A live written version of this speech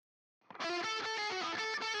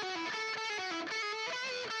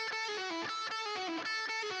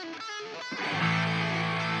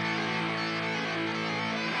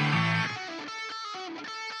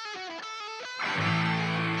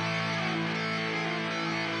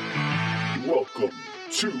Welcome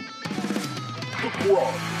to the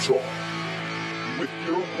Grog Talk with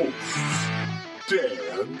your hosts,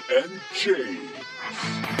 Dan and James.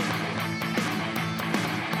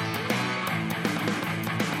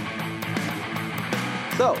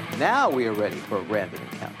 So, now we are ready for a random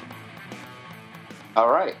encounter.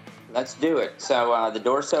 All right, let's do it. So, the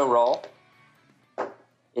Dorso roll,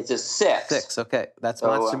 it's a 6. 6, okay. That's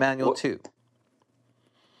Monster Manual 2.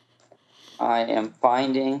 I am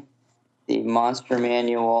finding the Monster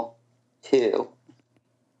Manual 2.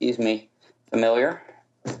 Excuse me, familiar?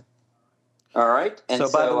 All right. And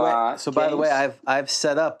by the way, James? I've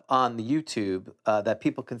set up on the YouTube that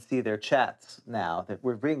people can see their chats now. That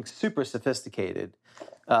we're being super sophisticated.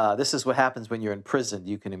 This is what happens when you're in prison.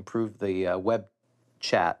 You can improve the web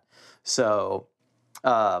chat. So,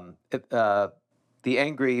 the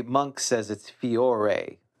angry monk says it's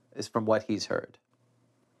Fiore, is from what he's heard.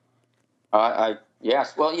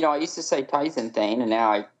 Yes. Well, I used to say Tyson-Thane, and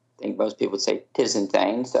now I think most people would say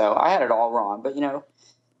Tizen-Thane. So I had it all wrong, but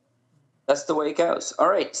that's the way it goes. All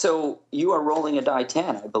right. So you are rolling a die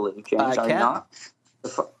 10, I believe, James. Are you not?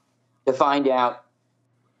 To find out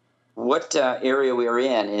what area we are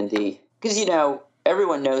in the, because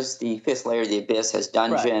everyone knows the fifth layer of the abyss has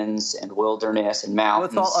dungeons and wilderness and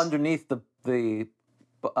mountains. Well, it's all underneath the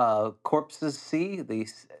corpses sea, the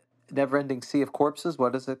never-ending sea of corpses.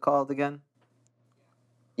 What is it called again?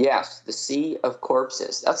 Yes, the Sea of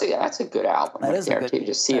Corpses. That's a good album right there, too.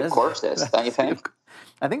 Just Sea of Corpses, don't you think?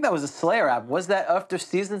 I think that was a Slayer album. Was that after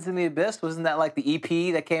Seasons in the Abyss? Wasn't that like the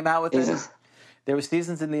EP that came out with it? There was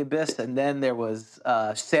Seasons in the Abyss, and then there was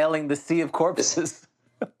Sailing the Sea of Corpses.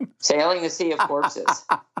 Sailing the Sea of Corpses.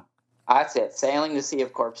 That's it. Sailing the Sea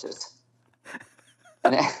of Corpses.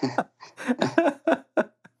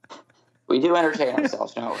 We do entertain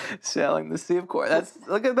ourselves, don't we? Sailing the Sea of Corpses.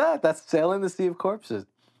 Look at that. That's Sailing the Sea of Corpses.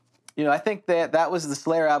 I think that was the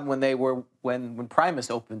Slayer album when Primus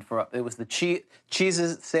opened for it was the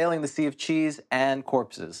Cheeses, Sailing the Sea of Cheese and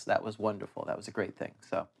Corpses. That was wonderful. That was a great thing.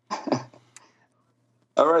 So.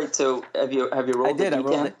 All right. So have you rolled? I did. I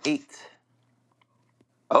rolled an 8.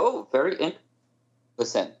 Oh,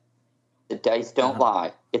 listen, the dice don't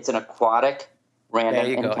lie. It's an aquatic random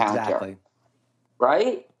encounter. Go. Exactly.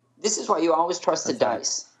 Right? This is why you always trust the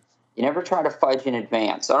dice. You never try to fudge in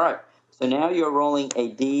advance. All right. So now you're rolling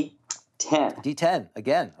a D10. D10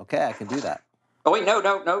 again. Okay, I can do that. Oh wait, no,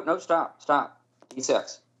 stop.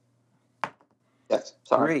 D6. 6.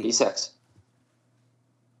 Sorry, 3. D6.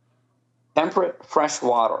 Temperate fresh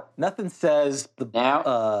water. Nothing says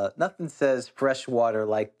nothing says fresh water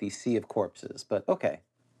like the Sea of Corpses, but okay.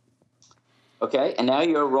 Okay, and now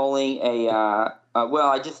you're rolling a.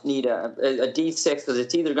 I just need a D6 because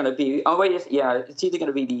it's either going to be. Oh wait, it's either going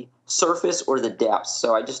to be the surface or the depths.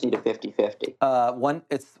 So I just need a 50-50.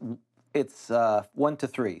 It's 1 to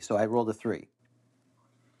 3. So I rolled a 3.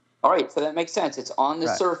 All right, so that makes sense. It's on the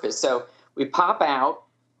surface. So we pop out.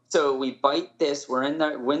 So we bite this. We're in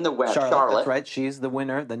the web. Charlotte. That's right. She's the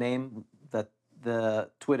winner. The name that the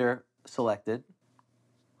Twitter selected.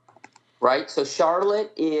 Right. So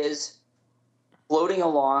Charlotte is floating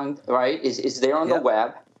along. Right. Is there on the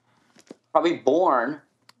web? Probably born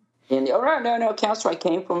in the. Oh no. Counts right.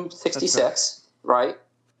 Came from 66. Right.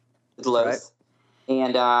 With Loth. Right.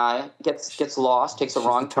 And gets lost. Takes a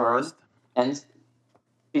wrong turn. And.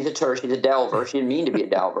 She's a tourist. She's a delver. She didn't mean to be a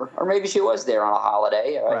delver, or maybe she was there on a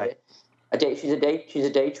holiday. Right. She's a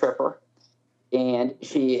day tripper, and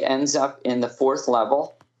she ends up in the 4th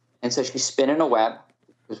level, and so she's spinning a web.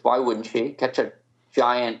 Because why wouldn't she catch a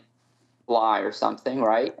giant fly or something,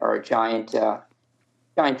 right? Or a giant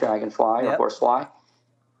dragonfly or horsefly,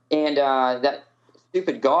 and that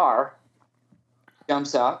stupid Gar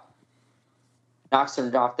jumps up, knocks her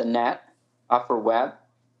off the net, off her web.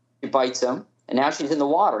 She bites him. And now she's in the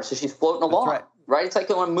water, so she's floating along. That's right? It's like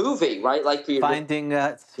in a movie, right? Like you can't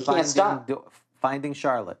stop. Finding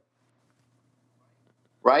Charlotte.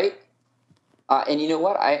 Right? And you know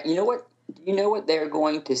what? Do you know what they're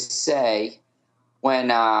going to say when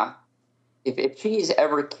if she is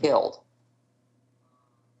ever killed?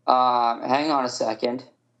 Hang on a second.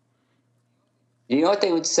 Do you know what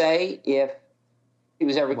they would say if she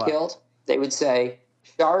was ever killed? They would say,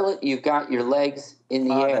 "Charlotte, you've got your legs in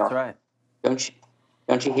the air." That's right.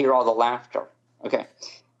 Don't you hear all the laughter? Okay.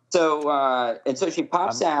 So and so she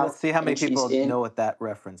pops out. Let's see how many people know what that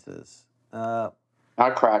reference is. Our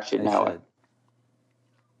crowd should know it.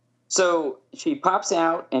 So she pops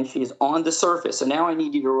out and she's on the surface. So now I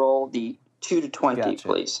need you to roll the 2 to 20,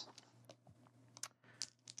 please.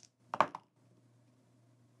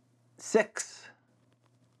 6.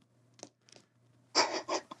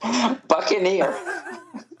 Buccaneer.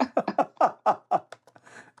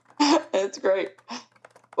 It's great.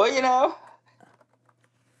 Well,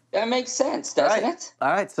 that makes sense, doesn't it?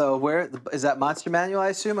 All right. So where is that Monster Manual? I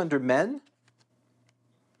assume under men.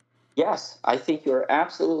 Yes, I think you're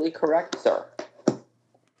absolutely correct, sir.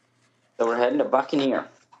 So we're heading to Buccaneer.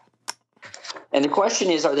 And the question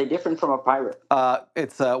is, are they different from a pirate?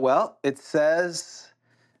 It says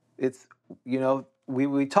it's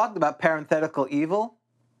we talked about parenthetical evil.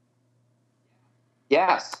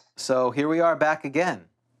 Yes. So here we are back again.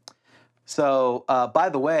 So by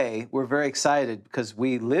the way, we're very excited because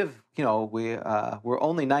we live, we're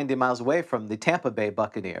only 90 miles away from the Tampa Bay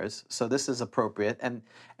Buccaneers. So this is appropriate. And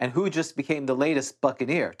who just became the latest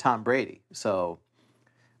Buccaneer? Tom Brady. So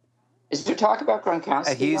is there talk about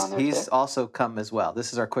Gronkowski on there he's too? also come as well.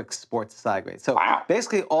 This is our quick sports side grade. So Wow.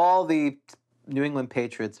 basically all the New England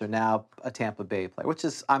Patriots are now a Tampa Bay player, which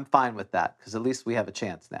is, I'm fine with that because at least we have a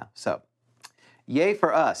chance now. So yay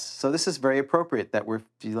for us. So this is very appropriate that we're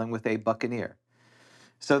dealing with a Buccaneer.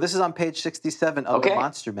 So this is on page 67 of the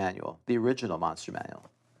Monster Manual, the original Monster Manual.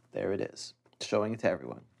 There it is, showing it to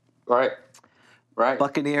everyone. Right.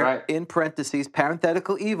 Buccaneer, in parentheses,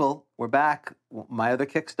 parenthetical evil. We're back. My other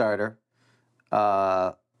Kickstarter,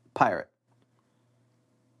 pirate.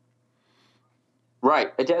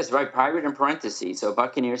 Right, it does, right. Pirate in parentheses. So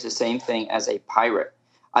Buccaneer is the same thing as a pirate.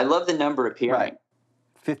 I love the number appearing. Right.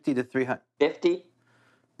 50 to 300. 50?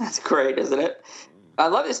 That's great, isn't it? I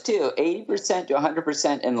love this too. 80% to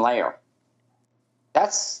 100% in layer.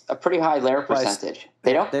 That's a pretty high layer percentage.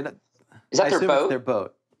 They don't. Is that their boat? It's their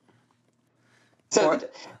boat. So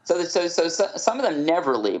some of them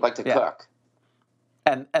never leave, like the cook.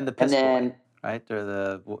 And the piss boy, right? Or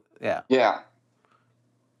the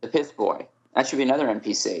the piss boy. That should be another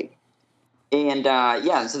NPC. And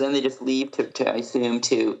so then they just leave to I assume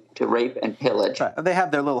to rape and pillage. Right. They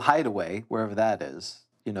have their little hideaway wherever that is.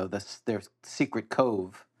 Their secret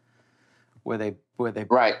cove where they right their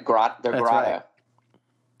grotto. Right.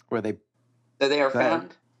 Where they are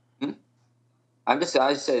found. I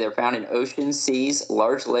say they're found in oceans, seas,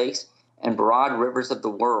 large lakes, and broad rivers of the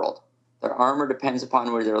world. Their armor depends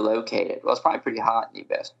upon where they're located. Well, it's probably pretty hot in the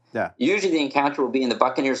abyss. Yeah. Usually the encounter will be in the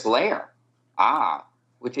Buccaneers' lair.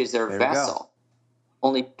 Which is their vessel.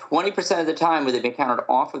 Only 20% of the time will they be encountered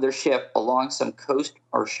off of their ship along some coast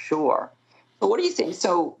or shore. So what do you think?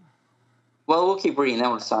 We'll keep reading, then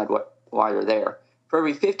we'll decide why they're there. For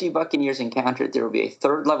every 50 Buccaneers encountered, there will be a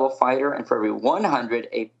third-level fighter, and for every 100,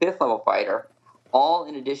 a fifth-level fighter, all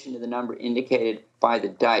in addition to the number indicated by the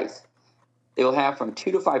dice. They will have from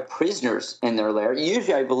 2 to 5 prisoners in their lair.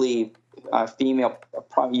 Usually, I believe, female,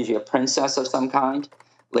 probably usually a princess of some kind,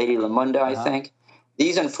 Lady Lamunda, I think.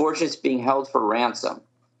 These unfortunates being held for ransom.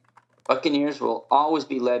 Buccaneers will always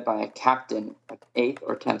be led by a captain of 8th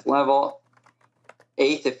or 10th level.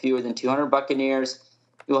 8th if fewer than 200 Buccaneers.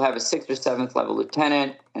 You will have a 6th or 7th level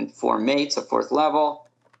lieutenant and 4 mates of 4th level.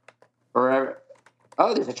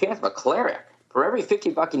 There's a chance of a cleric. For every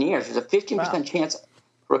 50 Buccaneers, there's a 15% chance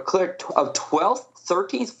for a cleric of 12th,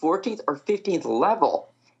 13th, 14th, or 15th level.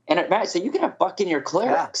 And it matters. So you can have Buccaneer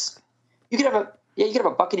clerics. Yeah. You could have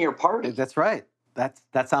a Buccaneer party. That's right.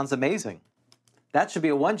 That sounds amazing. That should be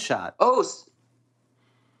a one-shot. Oh,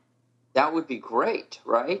 that would be great,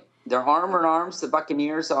 right? Their armor and arms, the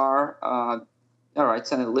Buccaneers are, all right,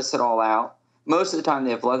 so they list it all out. Most of the time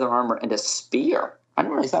they have leather armor and a spear. I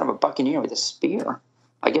never really thought of a Buccaneer with a spear.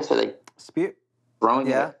 I guess are they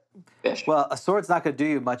throwing fish? Well, a sword's not going to do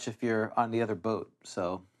you much if you're on the other boat,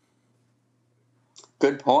 so.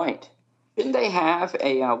 Good point. Didn't they have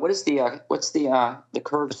a what's the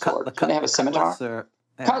curved sword? Didn't they have a scimitar?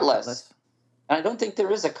 Cutlass. And I don't think there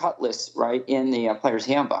is a cutlass right in the player's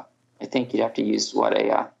handbook. I think you'd have to use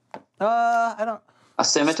I don't. A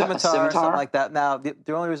scimitar, or something like that. Now,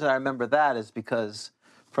 the only reason I remember that is because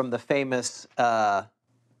from the famous A3,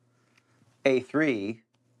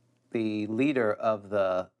 the leader of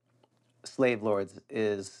the slave lords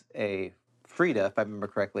is a Frida, if I remember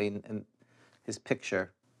correctly, in his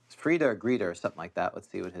picture. It's Frida or Greta or something like that. Let's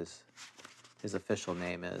see what his official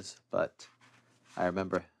name is. But I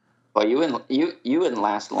remember. Well, you wouldn't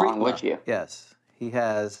last long, would you? Yes, he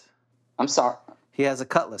has. I'm sorry. He has a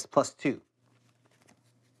cutlass +2.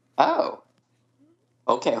 Oh.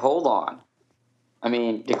 Okay, hold on. I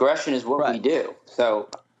mean, digression is what we do. So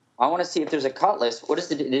I want to see if there's a cutlass. What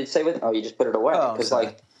did it say with? Oh, you just put it away. Because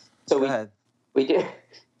we did.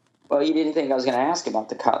 Well, you didn't think I was going to ask about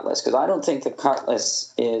the cutlass because I don't think the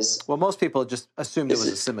cutlass is. Well, most people just assumed it was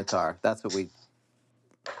a scimitar. That's what we.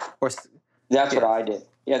 That's what I did.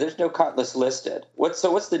 Yeah, there's no cutlass listed.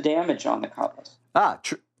 What's the damage on the cutlass?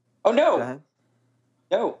 Oh, no.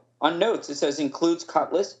 No. on notes it says includes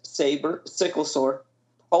cutlass, saber, sickle sword,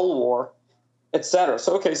 pole war, etc.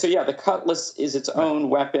 So so yeah, the cutlass is its own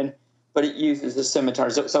weapon, but it uses the scimitar.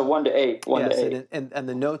 So 1 to 8, 1 Yes, to 8. and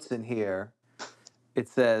the notes in here, it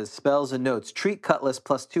says spells and notes. Treat cutlass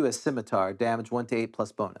 +2 as scimitar. Damage 1 to 8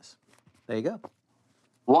 plus bonus. There you go.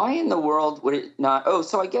 Why in the world would it not? Oh,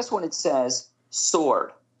 so I guess when it says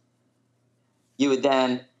sword, you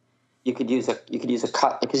could use a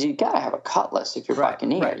cut because you got to have a cutlass if you're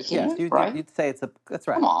buccaneer. Right. You Yes, can't, right? you'd say that's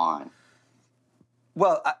right. Come on.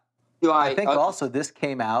 Well, I think okay. also this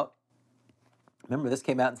came out. Remember, this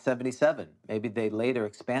came out in '77. Maybe they later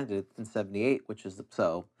expanded it in '78, which is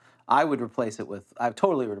so. I would replace it with. I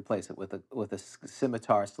totally would replace it with a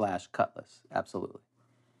scimitar / cutlass. Absolutely.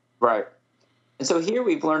 Right. And so here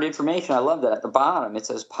we've learned information. I love that. At the bottom, it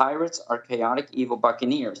says pirates are chaotic, evil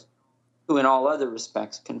buccaneers who in all other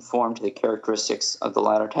respects conform to the characteristics of the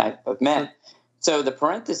latter type of men. So the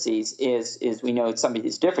parentheses is we know it's somebody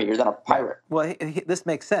who's different. You're not a pirate. Well, this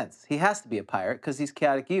makes sense. He has to be a pirate because he's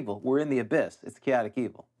chaotic evil. We're in the abyss. It's chaotic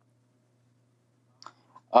evil.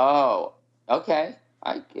 Oh, okay.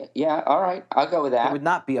 Yeah, all right. I'll go with that. It would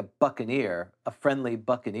not be a buccaneer, a friendly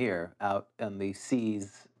buccaneer out on the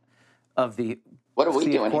seas of the What are we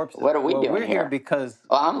sea doing? of corpses. What are we doing We're here because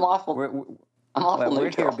I'm lawful. I'm lawful we're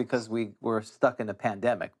neutral. here because we're stuck in a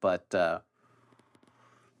pandemic. But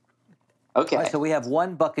okay. Right, so we have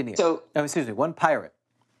one buccaneer. One pirate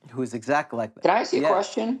who is exactly like that. Can I ask you a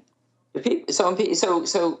question? So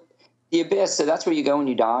the abyss. So that's where you go when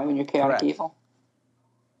you die when you're chaotic Correct. evil.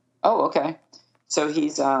 Oh, okay. So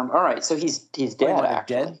he's all right. So he's dead.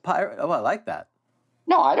 Actually, a dead pirate. Oh, I like that.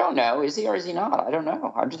 No, I don't know. Is he or is he not? I don't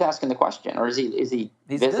know. I'm just asking the question. Or is he?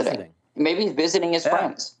 He's visiting? Maybe he's visiting his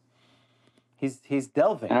friends. He's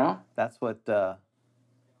delving. You know? That's what.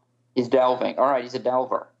 He's delving. All right, he's a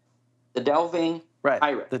delver. The delving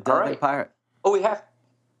pirate. The delving pirate. Oh, we have.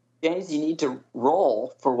 James, you need to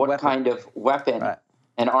roll for what kind of weapon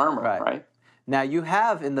and armor, right? Now you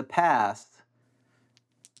have in the past.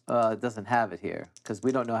 It doesn't have it here because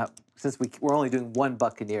we don't know how. Since we're only doing one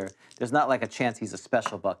buccaneer, there's not like a chance he's a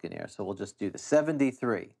special buccaneer. So we'll just do the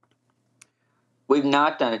 73. We've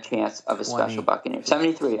not done a chance of a special buccaneer.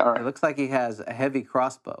 73. All right. It looks like he has a heavy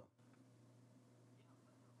crossbow.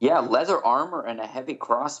 Yeah, leather armor and a heavy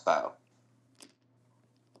crossbow.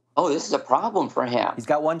 Oh, this is a problem for him. He's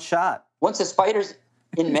got one shot. Once the spider's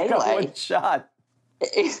in melee. Got one shot.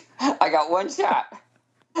 I got one shot.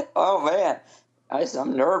 Oh man.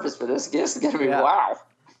 I'm nervous for this. This is going to be wow.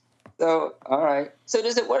 So, all right. So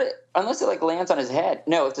does it, unless it like lands on his head?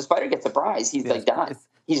 No, if the spider gets surprised, he's like done.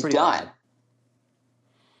 He's done. Bad.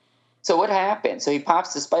 So what happens? So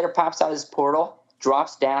the spider pops out his portal,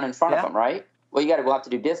 drops down in front of him, right? Well, we'll have to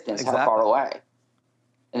do distance, how far away.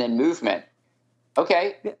 And then movement.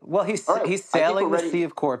 Okay. Yeah. Well, he's sailing the Sea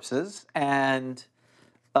of Corpses, and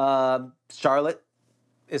Charlotte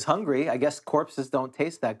is hungry. I guess corpses don't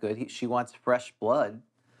taste that good. She wants fresh blood,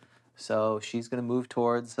 so she's going to move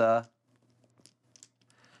towards.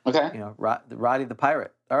 Roddy the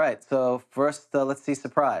pirate. All right. So first, let's see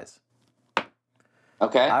surprise.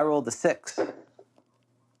 Okay. I rolled a 6.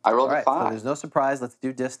 I rolled a 5. So there's no surprise. Let's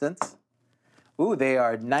do distance. Ooh, they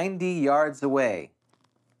are 90 yards away.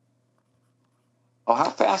 Oh, how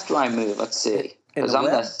fast do I move? Let's see. Because I'm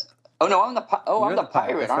the. I'm the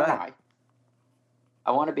pirate, aren't I?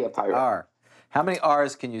 I want to be a pirate. R. How many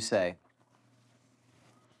R's can you say?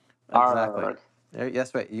 Exactly.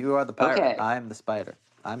 Yes, right. You are the pirate. Okay. I'm the spider.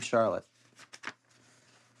 I'm Charlotte.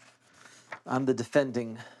 I'm the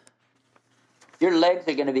defending. Your legs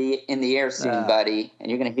are going to be in the air soon, buddy, and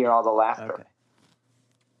you're going to hear all the laughter.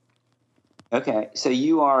 Okay. So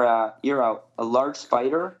you are you're a large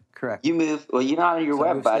spider. Correct. You move. Well, you're not on your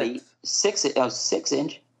web, buddy. 6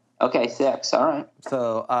 inch. Okay, 6. All right.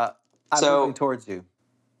 So I'm moving towards you.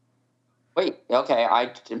 Wait. Okay,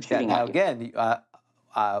 I'm shooting at you. Again,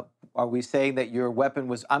 are we saying that your weapon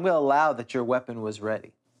was? I'm going to allow that your weapon was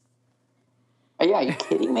ready. Yeah, are you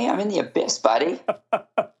kidding me? I'm in the abyss, buddy.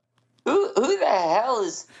 Who the hell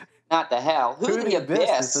is not the hell? Who the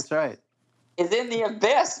abyss? That's right. Is in the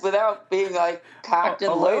abyss without being like cocked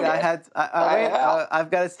and loaded. Wait,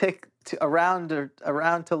 I've got to take around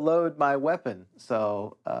to load my weapon.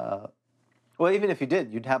 So, well, even if you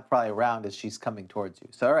did, you'd have probably a round as she's coming towards you.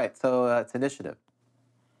 So, all right. So it's initiative.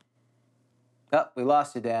 Oh, we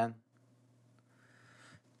lost you, Dan.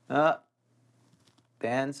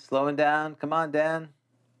 Dan's slowing down. Come on, Dan.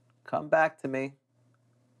 Come back to me.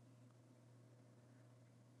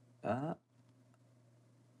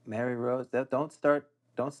 Mary Rose. Don't start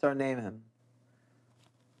naming him.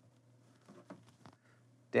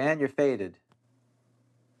 Dan, you're faded.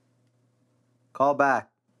 Call back.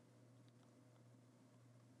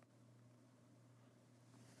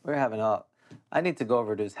 We're having a. I need to go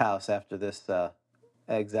over to his house after this.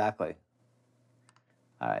 Exactly.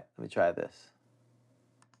 All right, let me try this.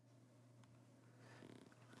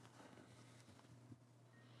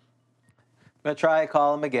 I'm going to try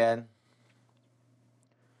call him again.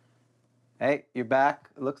 Hey, you're back?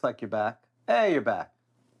 It looks like you're back. Hey, you're back.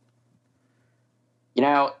 You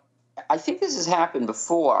know, I think this has happened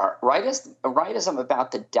before. Right as I'm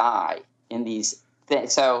about to die in these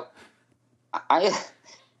things. So I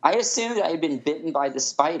assumed I had been bitten by the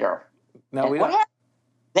spider. No, and we what don't. happens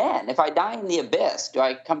then? If I die in the abyss, do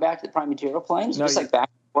I come back to the prime material planes? No, Just you, like back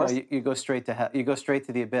and no, forth? you go straight to you go straight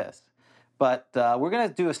to the abyss. But we're gonna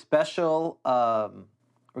do a special.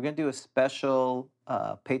 We're gonna do a special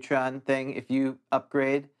Patreon thing. If you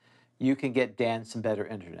upgrade, you can get Dan some better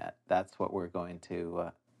internet. That's what we're going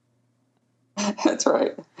to. That's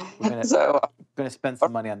right. We're So gonna spend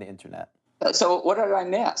some money on the internet. so what did I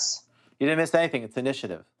miss? You didn't miss anything. It's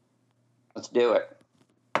initiative. Let's do it.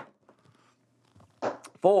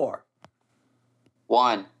 4.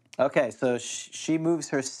 1. Okay, so she moves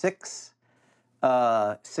her 60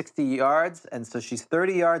 yards, and so she's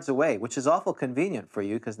 30 yards away, which is awful convenient for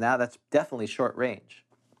you because now that's definitely short range.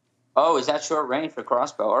 Oh, is that short range for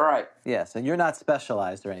crossbow? All right. Yes, and you're not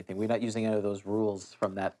specialized or anything. We're not using any of those rules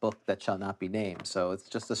from that book that shall not be named. So it's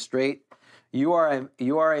just a straight. You are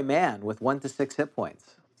a man with 1 to 6 hit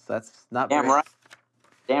points. So that's not Damn very. right.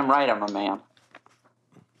 Damn right, I'm a man.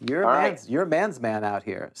 You're All a right. man's. You're a man's man out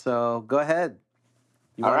here. So go ahead.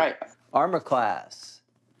 All right. Armor class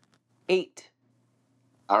 8.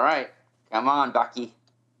 All right. Come on, Bucky.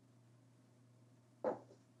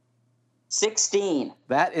 16.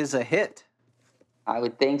 That is a hit. I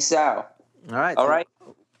would think so. All right. All so right.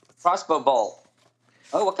 Crossbow bolt.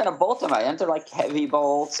 Oh, what kind of bolt am I? Aren't there like heavy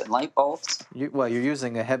bolts and light bolts? You're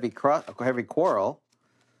using a heavy quarrel,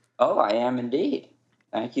 Oh, I am indeed.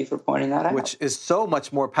 Thank you for pointing that out. which is so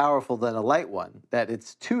much more powerful than a light one that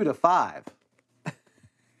it's 2 to 5.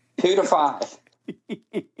 2 to 5.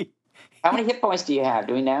 How many hit points do you have?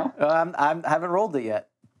 Do we know? I haven't rolled it yet.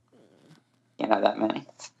 Can't have that many.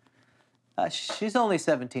 She's only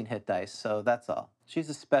 17 hit dice, so that's all. She's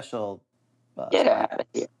a special. Get out of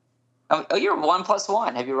here. Oh, you're 1 +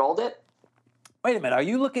 1. Have you rolled it? Wait a minute. Are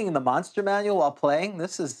you looking in the monster manual while playing?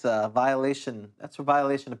 This is a violation. That's a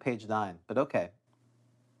violation of page 9. But okay.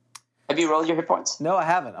 Have you rolled your hit points? No, I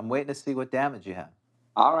haven't. I'm waiting to see what damage you have.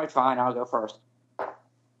 All right, fine. I'll go first.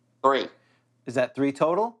 3. Is that 3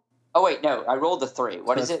 total? Oh, wait, no. I rolled the 3.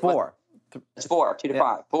 What So is it's it? 4. It's 4. 2 to Yeah.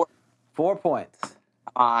 5. 4. 4 points. Come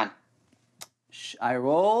on. I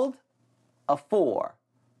rolled a 4.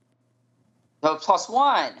 So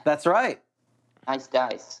 +1. That's right. Nice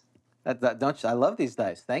dice. Don't you? I love these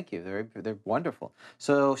dice. Thank you. They're wonderful.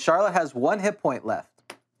 So Charlotte has 1 hit point left.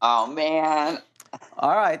 Oh, man.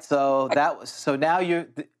 All right. So now you're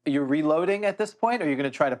reloading at this point, or you're going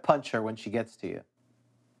to try to punch her when she gets to you.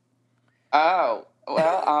 Oh,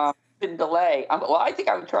 well, didn't delay. I think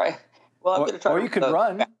I would try. Well, I'm going to try. Or you could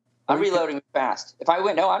run. I'm reloading fast. If I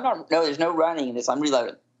win, no, I'm not. No, there's no running in this. I'm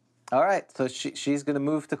reloading. All right. So she's going to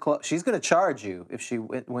move to she's going to charge you if she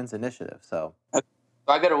wins initiative. So. Okay.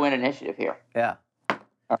 So I better win initiative here. Yeah.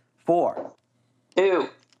 4. 2.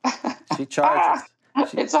 She charges.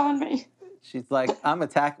 It's on me. She's like, I'm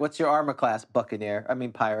attack. What's your armor class, Buccaneer? I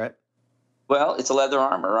mean, pirate. Well, it's a leather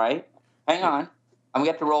armor, right? Hang on. I'm going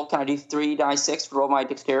to have to roll. Can I do 3 dice 6 to roll my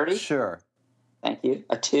dexterity? Sure. Thank you.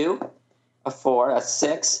 A 2, a 4, a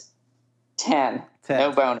 6, 10.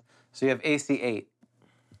 No bonus. So you have AC 8.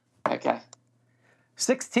 Okay.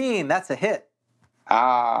 16. That's a hit.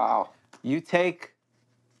 Oh. You take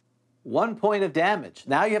 1 point of damage.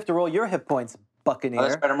 Now you have to roll your hit points, Buccaneer. Oh,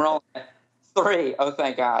 that's right. I'm rolling. 3. Oh,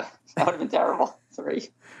 thank God. That would have been terrible. 3.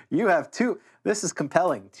 You have 2. This is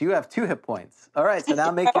compelling. You have 2 hit points. All right. So now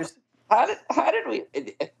make your. How did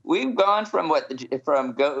we've gone from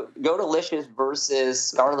Go Delicious versus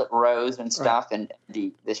Scarlet Rose and stuff, right,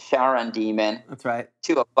 and the Sharon Demon. That's right.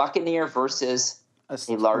 To a Buccaneer versus a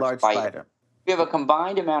large spider. We have a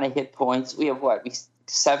combined amount of hit points. We have what?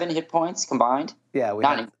 7 hit points combined. Yeah, we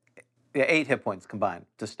had 8 hit points combined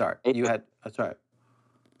to start. You had. That's right.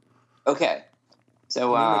 Okay. So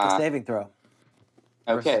make a saving throw.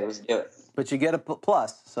 Okay, let's do it. But you get a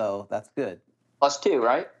plus, so that's good. +2,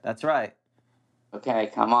 right? That's right. Okay,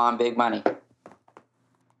 come on, big money.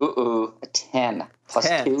 A 10. Plus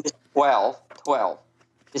 10. 2 is 12. 12.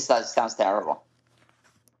 This sounds terrible.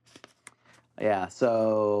 Yeah,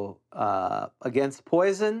 so against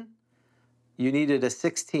poison, you needed a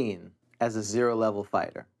 16 as a 0 level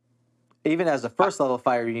fighter. Even as a first level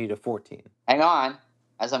fighter, you need a 14. Hang on.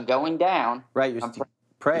 As I'm going down, Right, you're I'm praying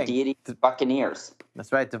the praying. deity of the Buccaneers.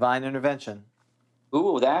 That's right, divine intervention. Who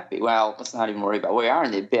will that be? Well, let's not even worry about it. We are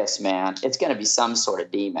in the abyss, man. It's going to be some sort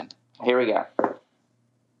of demon. Here we go.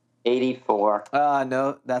 84.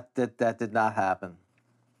 No, that did not happen.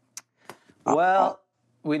 Well,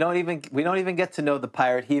 we don't even get to know the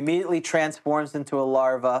pirate. He immediately transforms into a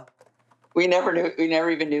larva. We never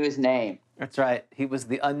even knew his name. That's right. He was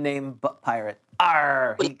the unnamed pirate.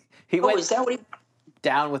 Arr! He went is that what he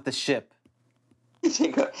down with the ship. is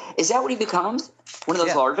that what he becomes? One of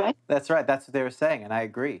those larvae? That's right. That's what they were saying, and I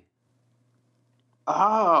agree.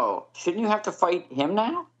 Oh, shouldn't you have to fight him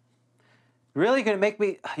now? Really going to make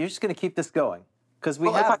me? You're just going to keep this going because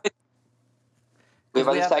we have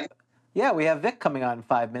other segments. Yeah, we have Vic coming on in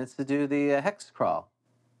 5 minutes to do the hex crawl.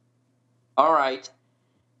 All right.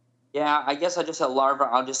 Yeah, I guess I just said larva.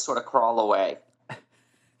 I'll just sort of crawl away.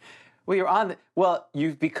 Well,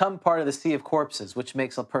 you've become part of the Sea of Corpses, which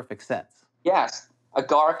makes a perfect sense. Yes, a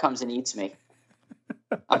gar comes and eats me.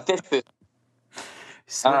 I'm fish food.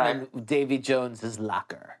 Swimming Davy Jones's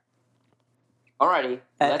locker. Alrighty,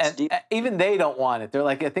 let's do. Even they don't want it. They're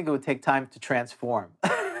like, I think it would take time to transform.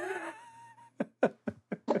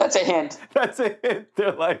 That's a hint. That's a hint.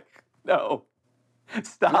 They're like, no,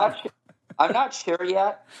 stop. I'm not sure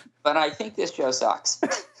yet, but I think this show sucks.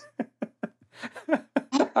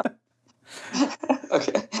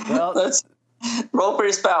 Okay, well, let's roll for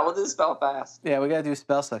your spell. We'll do the spell fast. Yeah, we got to do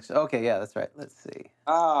spell selection. Okay, yeah, that's right. Let's see.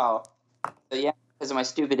 Oh, so yeah, because of my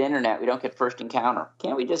stupid internet, we don't get first encounter.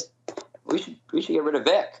 Can't we just? We should get rid of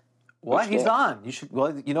Vic. What? He's on. You should.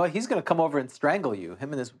 Well, you know what? He's going to come over and strangle you.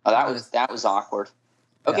 Him and his. Oh, that was awkward.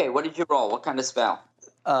 Okay, What did you roll? What kind of spell?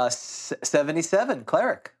 77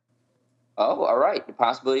 cleric. Oh, all right. The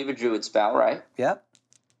possibility of a druid spell, right? Yep.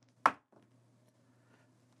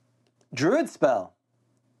 Druid spell.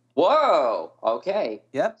 Whoa. Okay.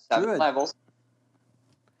 Yep. 7 druid. levels.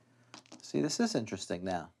 See, this is interesting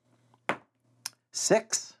now.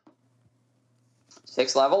 6.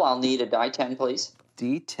 6 level. I'll need a die 10, please.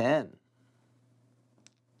 D10.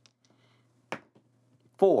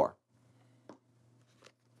 4.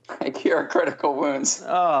 I cure critical wounds.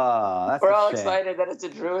 Oh, that's We're all a shame. excited that it's a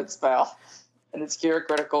druid spell. And it's cure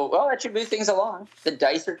critical. Well, that should move things along. The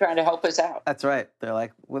dice are trying to help us out. That's right. They're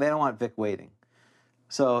like, well, they don't want Vic waiting.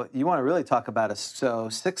 So you want to really talk about it. So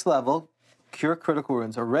 6th level, cure critical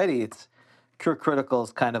wounds. Already, it's cure critical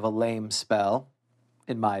is kind of a lame spell,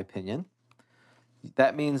 in my opinion.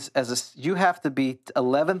 That means you have to be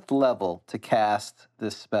 11th level to cast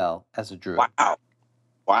this spell as a druid.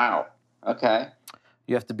 Wow. Okay.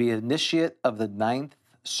 You have to be initiate of the 9th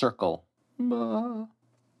circle.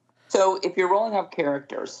 So if you're rolling up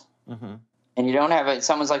characters and you don't have it,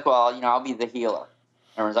 someone's like, well, I'll be the healer.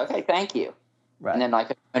 Everyone's like, okay, thank you. Right. And then like,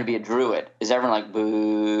 I'm going to be a druid. Is everyone like,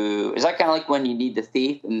 boo? Is that kind of like when you need the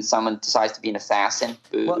thief and someone decides to be an assassin?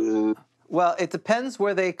 Boo. Well, it depends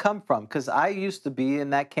where they come from, because I used to be in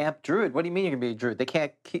that camp druid. What do you mean you're going to be a druid? They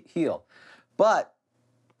can't heal. But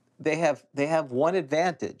they have one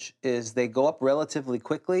advantage, is they go up relatively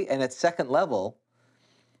quickly, and at 2nd level,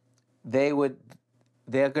 they're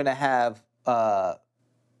going to have 2nd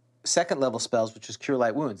level spells, which is Cure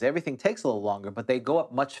Light Wounds. Everything takes a little longer, but they go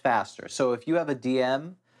up much faster. So if you have a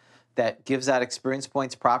DM that gives out experience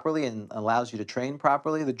points properly and allows you to train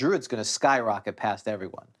properly, the druid's going to skyrocket past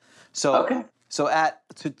everyone. So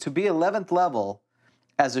to be 11th level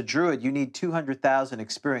as a druid, you need 200,000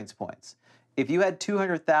 experience points. If you had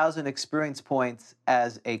 200,000 experience points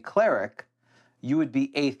as a cleric, you would be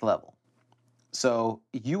 8th level. So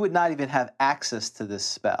you would not even have access to this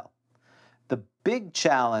spell. The big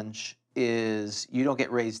challenge is you don't get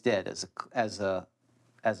raised dead as a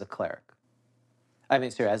cleric. I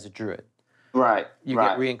mean, sorry, as a druid. Right. You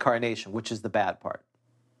get reincarnation, which is the bad part.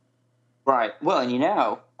 Right. Well,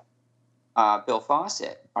 and Bill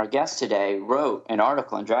Fawcett, our guest today, wrote an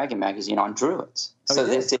article in Dragon Magazine on druids. So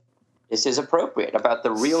this is appropriate about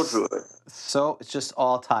the real druid. So it just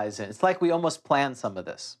all ties in. It's like we almost planned some of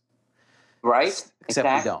this. Right?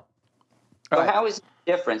 Except we don't. So how is it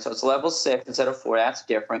different? So it's level 6 instead of 4. That's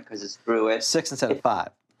different because it's druid. 6 instead of 5.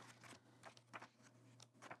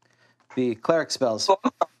 The cleric spells. Well,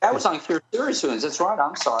 that was on Cure Serious Wounds. That's right.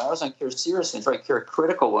 I'm sorry. I was on Cure Serious Wounds, right? Cure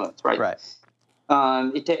Critical Wounds, right? Right.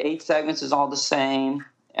 8 segments is all the same.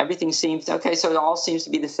 Everything seems okay. So it all seems to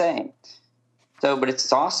be the same. So, but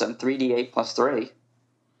it's awesome. 3d8 plus 3.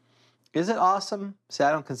 Is it awesome? See,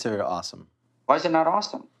 I don't consider it awesome. Why is it not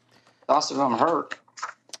awesome? It's awesome if I'm hurt.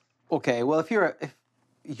 Okay. Well, if you're an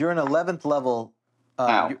 11th level,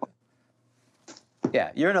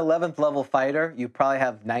 Yeah, you're an 11th level fighter. You probably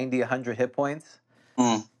have 90, 100 hit points.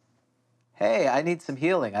 Mm. Hey, I need some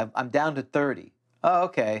healing. I'm down to 30. Oh,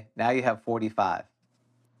 okay. Now you have 45.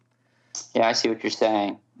 Yeah, I see what you're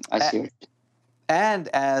saying. And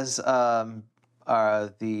as the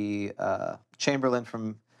Chamberlain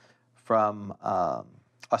from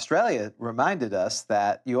Australia reminded us,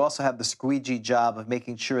 that you also have the squeegee job of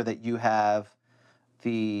making sure that you have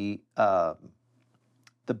the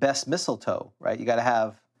best mistletoe, right? You got to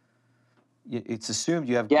have. It's assumed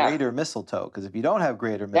you have greater mistletoe, because if you don't have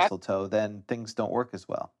greater mistletoe, then things don't work as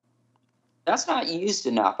well. That's not used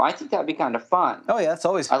enough. I think that'd be kind of fun. Oh yeah, it's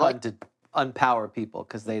always fun to unpower people,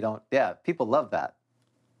 because they don't. Yeah, people love that.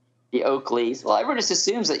 The Oakleys. Well, everyone just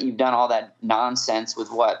assumes that you've done all that nonsense with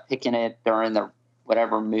picking it during the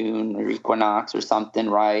whatever moon or equinox or something,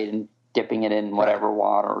 right? And dipping it in whatever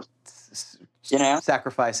water.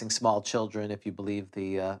 Sacrificing small children if you believe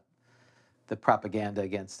the propaganda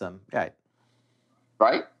against them. Right.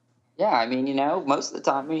 Right? Yeah, I mean, most of the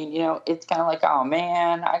time, it's kind of like, oh,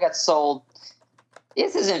 man, I got sold.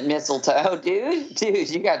 This isn't mistletoe, dude. Dude,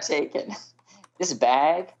 you got taken. This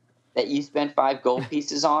bag that you spent 5 gold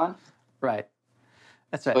pieces on. Right.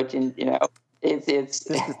 That's right. Which, this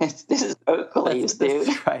is Oakley's, dude.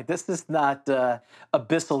 That's right. This is not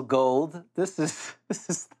abyssal gold. This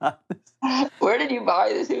is not. Where did you buy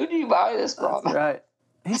this? Who did you buy this from? That's right.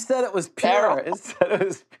 He said it was pure. He said it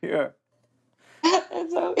was pure.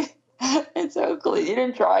 It's Oakley. You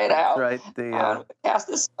didn't try it out. Right. I'm not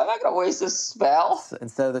gonna waste this spell.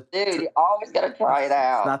 Instead of dude, you always gotta try it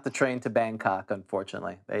out. It's not the train to Bangkok,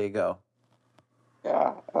 unfortunately. There you go.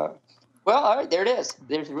 Yeah. Well, all right, there it is.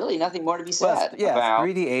 There's really nothing more to be said. It's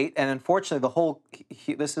 3d8, and unfortunately, the whole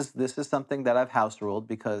this is something that I've house ruled,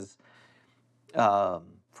 because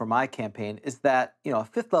for my campaign is that a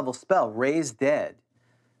 5th level spell, Raise Dead,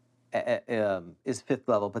 is 5th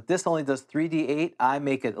level, but this only does 3d8. I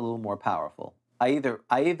make it a little more powerful. I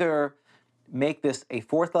either make this a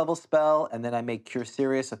 4th level spell, and then I make Cure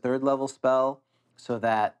Serious a 3rd level spell, so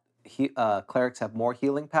that clerics have more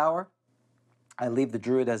healing power. I leave the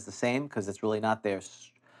druid as the same, because it's really not their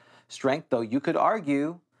strength. Though you could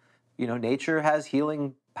argue, nature has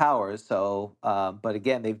healing powers. So, but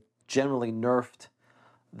again, they've generally nerfed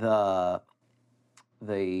the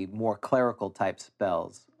more clerical type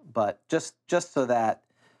spells. But just so that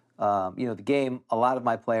the game, a lot of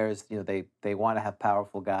my players, they want to have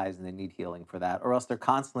powerful guys and they need healing for that, or else they're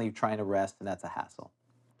constantly trying to rest, and that's a hassle.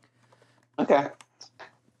 Okay.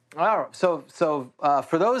 All right. So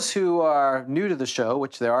for those who are new to the show,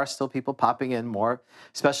 which there are still people popping in more,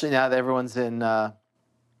 especially now that everyone's in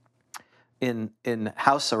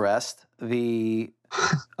house arrest, the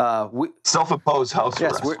self-imposed house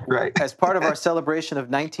arrest, right? As part of our celebration of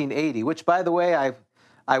 1980, which, by the way,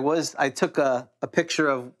 I took a picture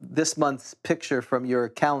of this month's picture from your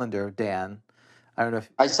calendar, Dan. I don't know if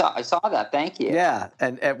I saw that. Thank you. Yeah,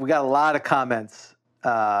 and we got a lot of comments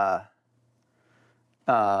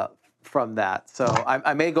from that. So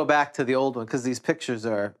I may go back to the old one, because these pictures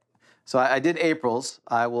are. So I did April's.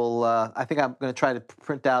 I will. I think I'm going to try to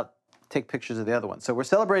take pictures of the other one. So we're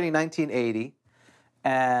celebrating 1980,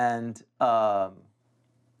 and part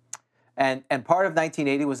of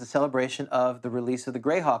 1980 was the celebration of the release of the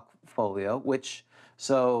Greyhawk folio, which.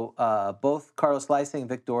 So both Carlos Lysing and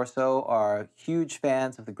Vic Dorso are huge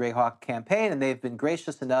fans of the Greyhawk campaign, and they've been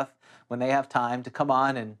gracious enough, when they have time, to come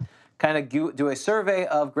on and kind of do a survey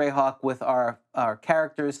of Greyhawk with our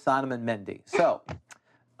characters, Sonam and Mendy. So,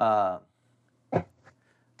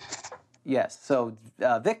 yes. So,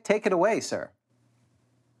 Vic, take it away, sir.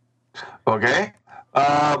 Okay.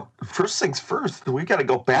 First things first, we got to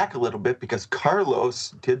go back a little bit, because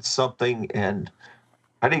Carlos did something, and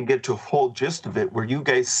I didn't get to a full gist of it. Were you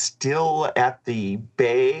guys still at the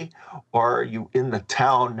bay, or are you in the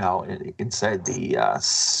town now, inside the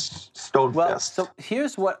Stonefest? Well, so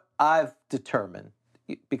here's what I've determined,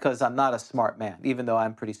 because I'm not a smart man, even though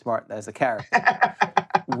I'm pretty smart as a character.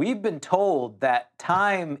 We've been told that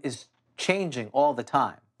time is changing all the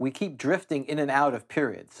time. We keep drifting in and out of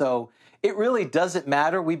periods. So it really doesn't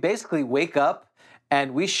matter. We basically wake up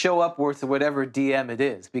and we show up with whatever DM it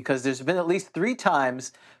is, because there's been at least 3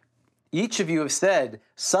 times each of you have said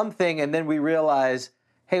something, and then we realize,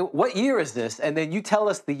 hey, what year is this? And then you tell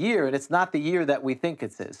us the year, and it's not the year that we think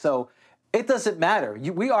it is. So it doesn't matter.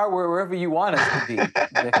 We are wherever you want us to be,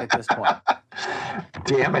 Vic, at this point.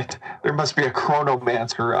 Damn it. There must be a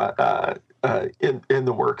chronomancer in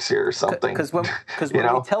the works here or something. Because when we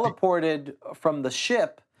teleported from the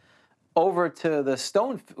ship over to the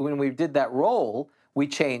stone, when we did that roll, we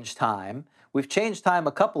changed time. We've changed time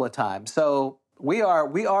a couple of times. So We are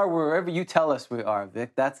wherever you tell us we are,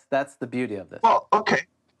 Vic. That's the beauty of this. Well, okay.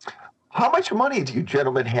 How much money do you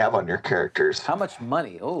gentlemen have on your characters? How much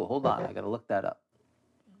money? Oh, hold on. I got to look that up.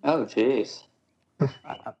 Oh, jeez.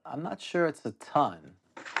 I'm not sure it's a ton.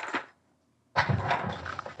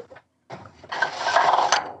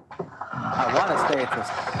 I want to say it's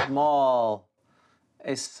a small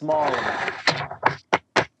amount.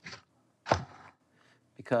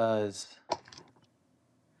 Because,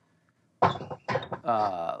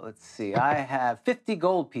 let's see, I have 50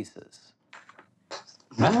 gold pieces.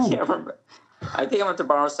 I can't remember. I think I'm going to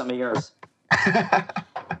borrow some of yours.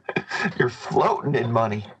 You're floating in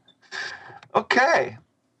money. Okay.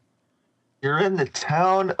 You're in the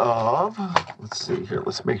town of, let's see here,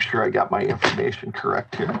 let's make sure I got my information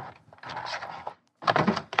correct here.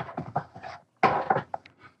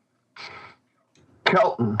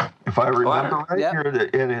 Kelton, if I remember right, Yep. you're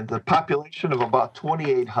in the population of about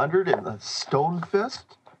 2,800 in the Stone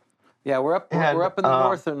Fist. Yeah, we're up in And,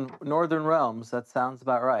 the northern realms. That sounds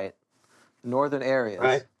about right. Northern areas.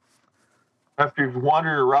 Right. After you've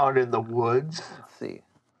wandered around in the woods, Let's see.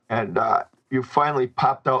 and you finally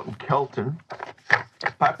popped out in Kelton.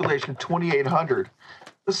 Population 2,800.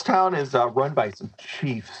 This town is run by some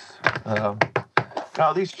chiefs. Now,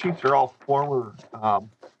 these chiefs are all former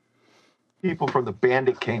people from the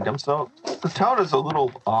Bandit Kingdom, so the town is a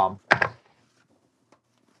little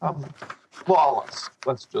lawless,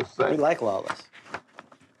 let's just say. We like lawless.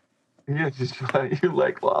 You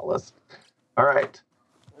like lawless. All right.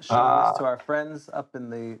 Show this to our friends up in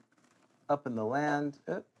the land.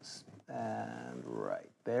 Oops. And right.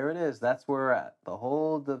 There it is. That's where we're at. The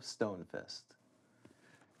hold of Stonefist.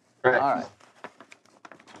 Right. All right.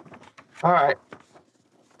 All right.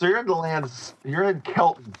 So you're in the lands, you're in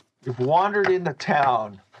Kelton. You've wandered into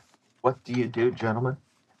town. What do you do, gentlemen?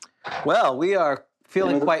 Well, we are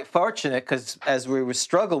feeling quite fortunate because as we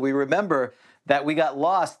struggle, we remember that we got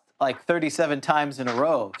lost like 37 times in a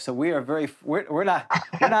row. So we are we're not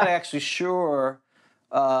actually sure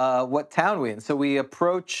what town we're in. So we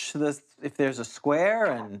approach this if there's a square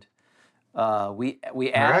and we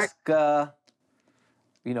ask.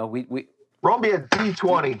 We Roll me a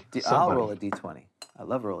D20. I'll somebody. roll a D20. I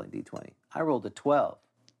love rolling D20. I rolled a 12.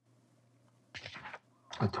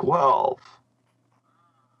 A 12.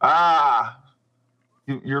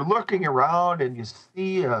 You're looking around and you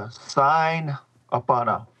see a sign up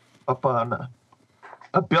on a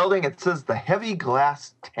building. It says the Heavy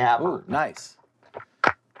Glass Tavern. Ooh, nice.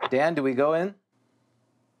 Dan, do we go in?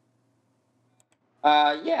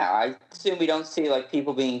 Yeah, I assume we don't see like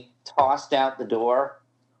people being tossed out the door.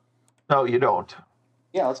 No, you don't.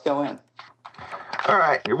 Yeah, let's go in. All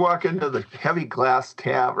right, you walk into the Heavy Glass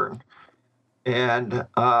Tavern, and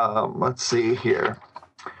let's see here.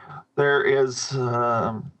 There is,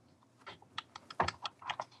 I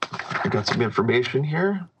got some information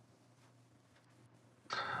here.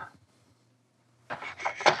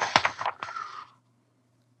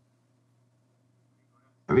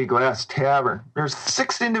 Heavy Glass Tavern. There's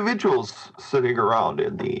 6 individuals sitting around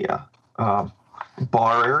in the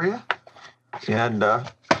bar area, and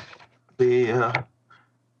the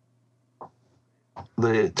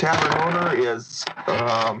tavern owner is,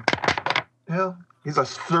 he's a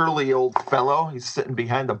surly old fellow. He's sitting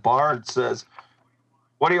behind the bar and says,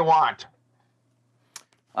 "What do you want?"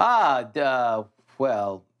 Well,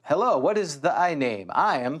 hello. What is thy name?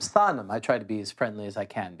 I am Sanam. I try to be as friendly as I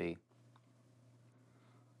can be.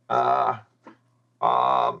 My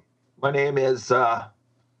name is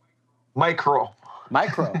Micro.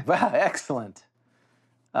 Micro. Excellent.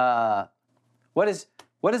 What is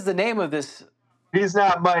the name of this? He's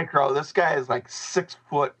not Micro. This guy is like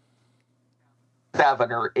 6'7"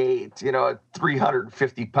 or 8.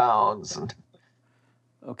 350 pounds.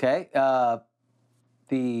 Okay.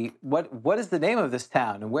 What is the name of this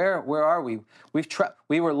town and where are we?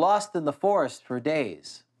 We were lost in the forest for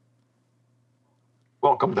days.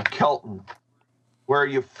 Welcome to Kelton. Where are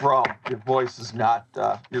you from? Your voice is not,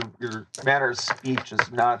 your manner of speech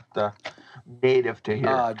is not native to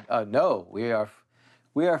here. No, we are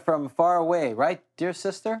from far away, right, dear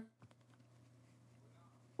sister?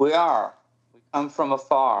 We are. We come from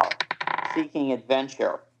afar, seeking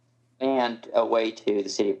adventure and a way to the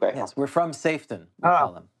city of Greyhawk. Yes, we're from Safeton, we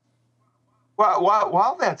call them.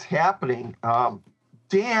 While that's happening,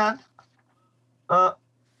 Dan,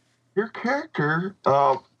 your character,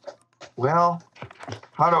 well,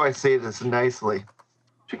 how do I say this nicely?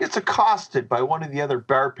 She gets accosted by one of the other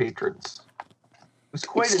bar patrons. It's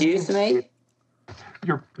quite Excuse me?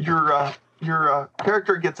 Your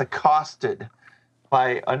character gets accosted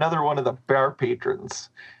by another one of the bar patrons.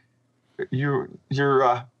 You're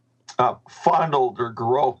fondled or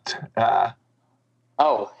groped.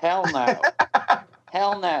 Oh, hell no.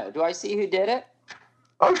 Hell no. Do I see who did it?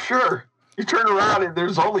 Oh, sure. You turn around and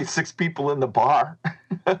there's only 6 people in the bar.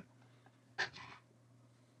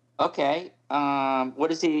 Okay. What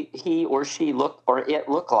does he or she look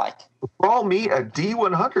like? Roll me a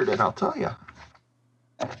D100 and I'll tell you.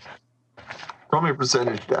 Roll me a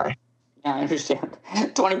percentage die. Yeah, I understand.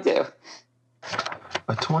 22.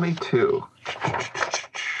 A 22.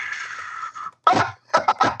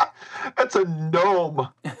 That's a gnome.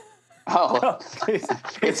 Oh,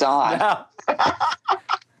 it's on. No.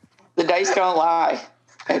 The dice don't lie.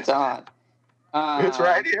 It's on. It's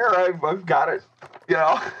right here. I've got it. You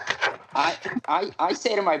know, I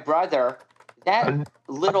say to my brother, that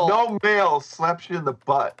little no male slaps you in the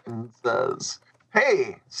butt and says,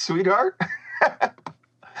 "Hey, sweetheart."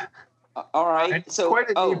 All right. It's So quite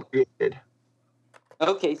inebriated.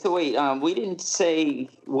 okay. So wait, we didn't say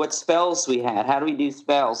what spells we had. How do we do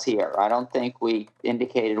spells here? I don't think we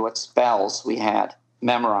indicated what spells we had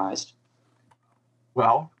memorized.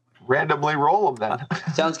 Well, randomly roll them then.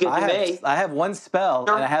 Sounds good to me. I have one spell,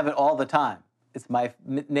 and I have it all the time. It's my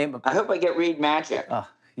name of. I hope I get read magic. Oh,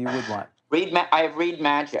 you would want. I have read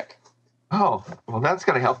magic. Oh, well, that's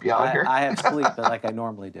going to help you out here. I have sleep like I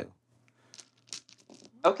normally do.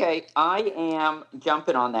 Okay, I am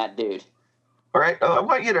jumping on that dude. All right. I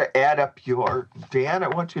want you to add up your Dan. I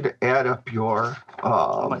want you to add up your.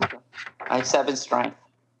 Oh my God. I have 7 strength.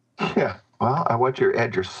 Yeah. Well, I want you to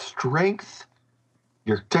add your strength,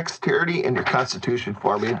 your dexterity, and your constitution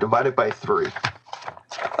for me, and divide it by 3.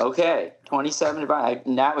 Okay, 27 divided.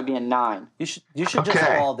 That would be a 9. You should just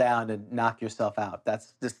Okay. fall down and knock yourself out.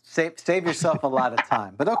 That's just save yourself a lot of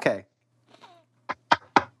time. But okay.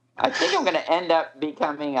 I think I'm going to end up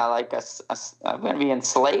becoming I'm going to be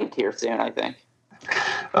enslaved here soon, I think.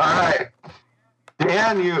 All right.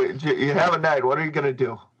 Dan, you have a 9. What are you going to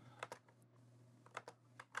do?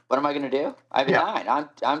 What am I going to do? I have a Yeah.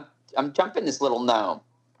 9. I'm jumping this little gnome.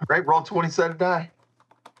 All right. Roll 20-sided die.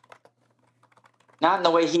 Not in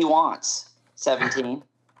the way he wants. 17.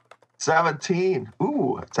 17.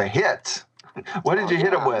 Ooh, it's a hit. What did you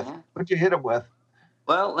hit him with? Man. What did you hit him with?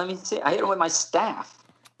 Well, let me see. I hit him with my staff.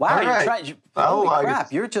 Wow, All you're right. trying. Oh, Holy I crap!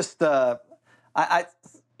 guess- You're just. I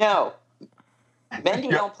No. Bendy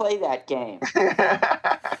don't play that game. do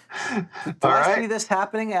All I see right. this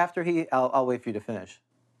happening after he? I'll wait for you to finish.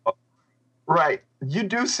 Right. You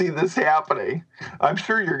do see this happening. I'm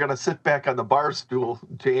sure you're going to sit back on the bar stool,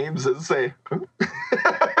 James, and say,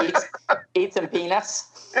 Eat some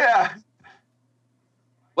peanuts. yeah.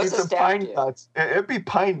 What's eat a some staff pine do? nuts. It'd be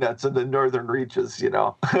pine nuts in the northern reaches, you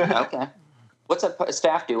know. Okay. What's a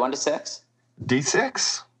staff do? 1 to 6?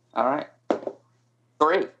 D6. All right.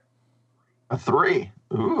 3. A 3.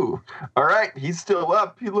 Ooh. All right. He's still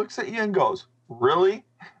up. He looks at you and goes, really?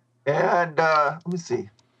 And let me see.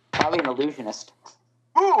 Probably an illusionist.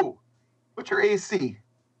 Ooh. What's your AC?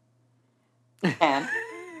 10.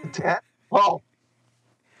 10? Well,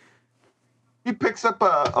 he picks up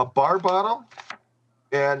a bar bottle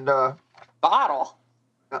and Bottle.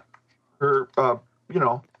 or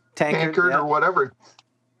tankard yeah. or whatever,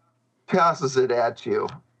 tosses it at you,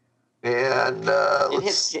 and It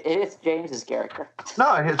hits James's character.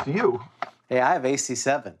 no, it hits you. Hey, I have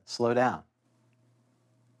AC7. Slow down.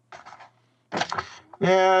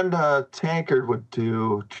 And tankard would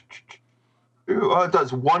do. Oh, it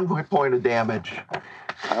does 1 point of damage.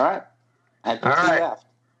 All right. I have 2 All right. left.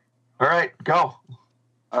 All right, go.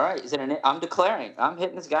 All right. Is it I'm declaring. I'm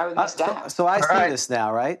hitting this guy with my staff. So I All see right. this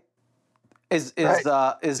now, right? Is Right.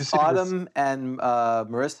 You is see Autumn and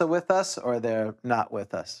Marissa with us, or they're not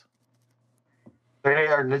with us? They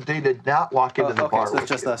did not walk into the okay, bar so it's with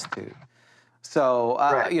just you. us two. So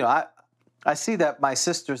Right. I see that my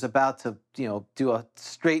sister's about to do a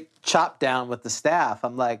straight chop down with the staff.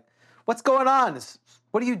 I'm like, what's going on?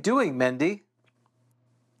 What are you doing, Mendy?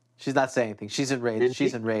 She's not saying anything. She's enraged. Mindy?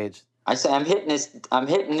 She's enraged. I say I'm hitting this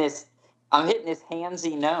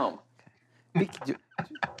handsy gnome.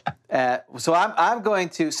 So I'm going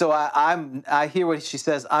to. So I hear what she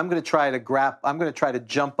says. I'm going to try to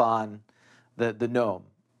jump on the gnome.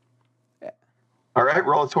 All right,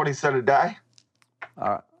 roll a 20-sided die. All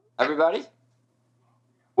right. Everybody?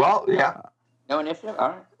 Well, yeah. No initiative? All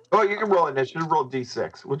right. Oh, you can roll initiative. Roll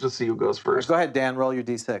D6. We'll just see who goes first. Go ahead, Dan. Roll your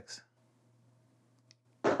d6.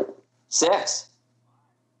 6.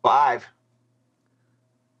 5.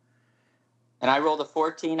 And I rolled a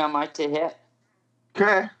 14 on my to hit.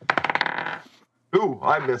 Okay. Ooh,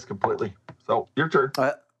 I missed completely. So your turn.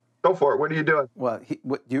 Go for it. What are you doing? Well, he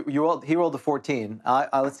rolled a 14.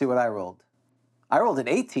 Let's see what I rolled. I rolled an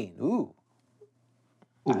 18. Ooh.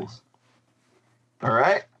 Nice. All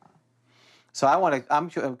right. So I'm going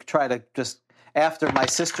to try to just, after my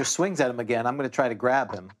sister swings at him again, I'm going to try to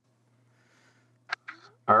grab him.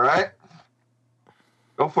 All right.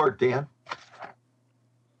 Go for it, Dan.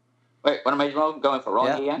 Wait, what am I going for?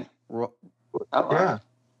 Rolling Yeah. again? Ro- Oh, Yeah.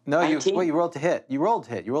 No, you 19? you rolled to hit. You rolled to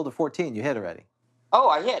hit. You rolled a 14. You hit already. Oh,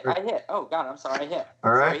 I hit. Oh, God, I'm sorry. I hit.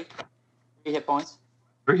 All right. 3 hit points.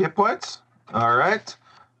 3 hit points. All right.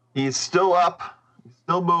 He's still up. He's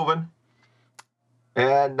still moving.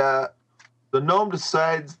 And the gnome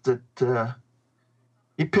decides that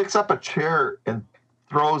he picks up a chair and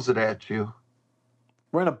throws it at you.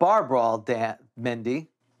 We're in a bar brawl, Mindy.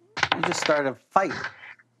 You just started a fight.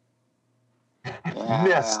 Yeah,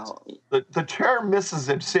 Missed. The chair misses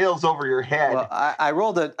and sails over your head, Well, I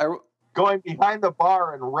rolled a. going behind the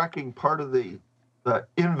bar and wrecking part of the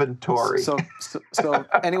inventory. So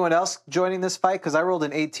anyone else joining this fight? Because I rolled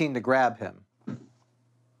an 18 to grab him.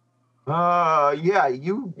 Yeah,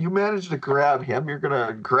 you managed to grab him. You're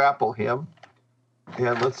gonna grapple him.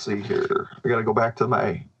 And let's see here. I gotta go back to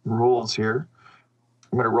my rules here.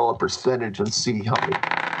 I'm gonna roll a percentage and see how many.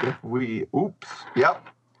 If we, oops, yep.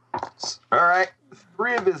 All right,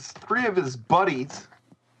 three of his buddies.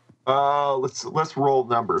 Let's roll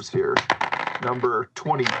numbers here. Number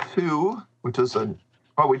 22, which is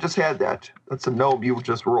we just had that. That's a gnome you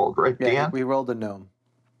just rolled, right, Yeah, Dan? we rolled a gnome.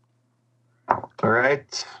 All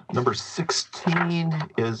right. Number 16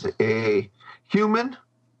 is a human.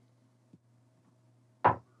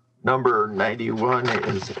 Number 91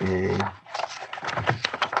 is a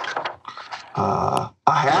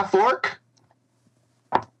half orc.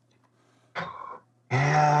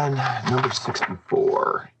 And number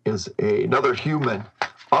 64 is another human.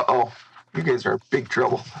 Uh-oh. You guys are in big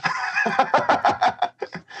trouble.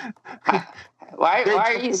 Why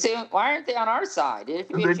aren't they on our side? They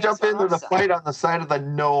jump into the fight on the side of the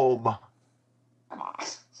gnome. Come on.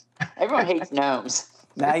 Everyone hates gnomes.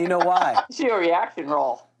 Now you know why. It's your reaction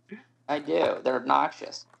roll. I do. They're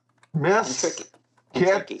obnoxious and Miss,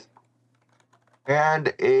 tricky. hit,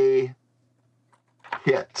 and a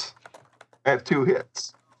hit. I have 2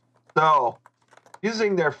 hits. So,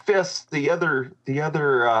 using their fists, the other 2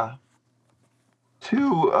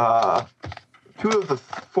 of the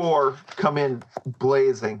 4 come in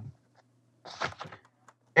blazing.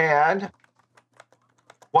 And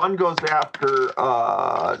one goes after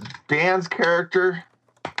Dan's character.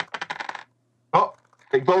 Oh,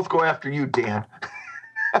 they both go after you, Dan.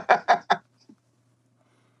 I'm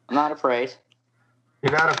not afraid.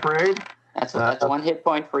 You're not afraid? That's 1 hit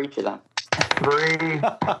point for each of them. 3,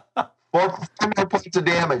 4 more points of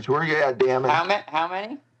damage. Where are you at, damage? How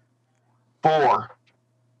many? 4.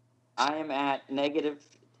 I am at -2.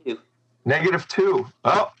 -2.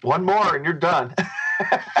 Oh, 1 more and you're done.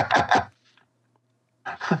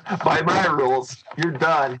 By my rules, you're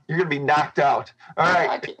done. You're going to be knocked out. All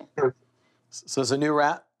right. So it's a new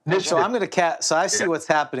round. So I'm going to cast. So I see what's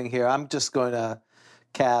happening here. I'm just going to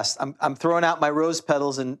cast. I'm throwing out my rose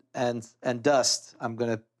petals and dust. I'm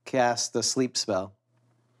going to cast the sleep spell.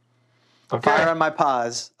 Okay. Fire on my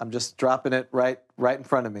paws. I'm just dropping it right in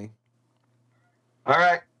front of me. All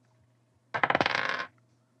right.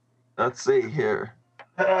 Let's see here.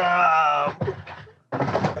 I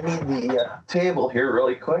need the table here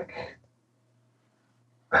really quick.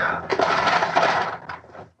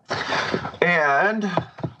 And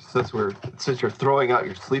since you're throwing out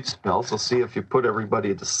your sleep spells, we'll see if you put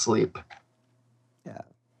everybody to sleep. Yeah.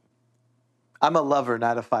 I'm a lover,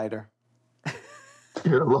 not a fighter.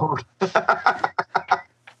 You're alone.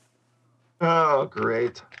 Oh,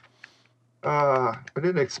 great. I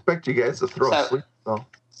didn't expect you guys to throw a sleep spell.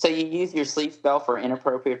 So you use your sleep spell for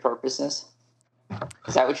inappropriate purposes?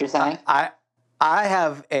 Is that what you're saying? I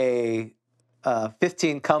have a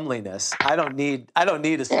 15 comeliness. I don't need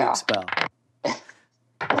a sleep spell.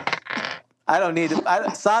 I don't need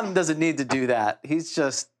it. Sodom doesn't need to do that. He's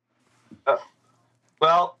just.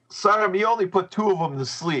 Well, Sodom, you only put 2 of them to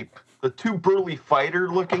sleep. The 2 burly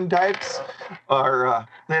fighter-looking types are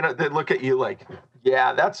they look at you like,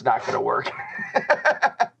 yeah, that's not going to work.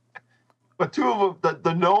 But 2 of them,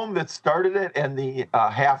 the gnome that started it and the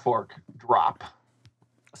half-orc drop.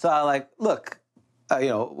 So I like, look,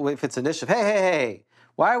 if it's initiative, hey,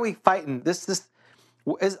 why are we fighting? Isn't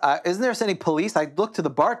there any police? I look to the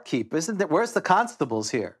barkeep. Where's the constables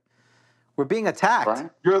here? We're being attacked. Right.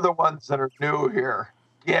 You're the ones that are new here.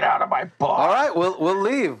 Get out of my bar. All right, we'll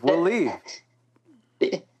leave. We'll leave.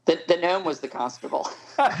 The gnome was the constable.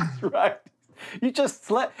 That's right. You just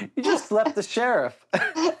slept the sheriff.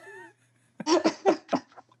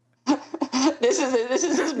 This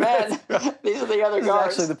is his men. These are the other This is guards.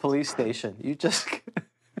 actually the police station. You just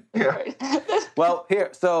Yeah. Well, here,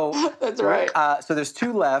 so That's right. So there's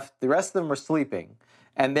 2 left. The rest of them are sleeping,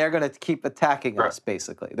 and they're going to keep attacking Right. us.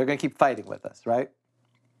 Basically, they're going to keep fighting with us, right?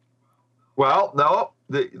 Well, no.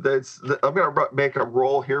 I'm going to make a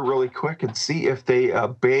roll here really quick and see if they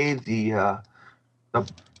obey the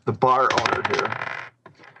bar owner here,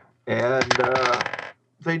 and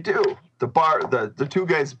they do. The 2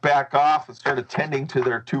 guys back off and start attending to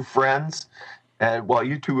their 2 friends, and while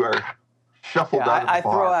you 2 are shuffled out of the I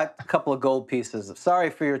bar. throw out a couple of gold pieces. Sorry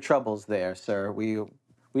for your troubles there, sir. We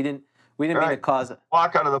didn't mean to Right. cause it.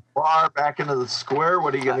 Walk out of the bar, back into the square.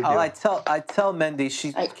 What are you going to do? I tell Mendy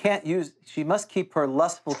she must keep her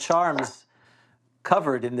lustful charms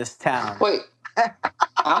covered in this town. Wait,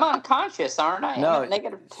 I'm unconscious, aren't I? No, I'm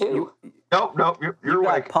at -2. Nope, you're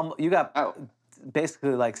awake. You got Oh.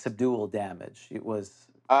 basically like subdual damage. It was.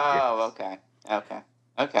 Oh, okay.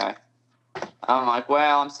 I'm like,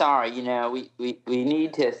 well, I'm sorry. We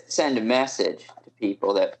need to send a message to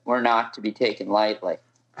people that we're not to be taken lightly.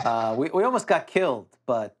 We almost got killed,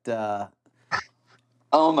 but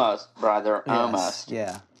Almost, brother. yes, Almost.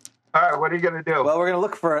 yeah. All right, what are you going to do? Well, we're going to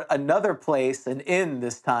look for another place, an inn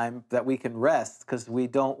this time, that we can rest, because we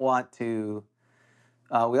don't want to.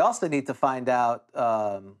 We also need to find out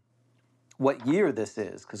what year this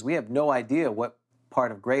is, because we have no idea what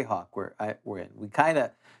part of Greyhawk we're in. We kind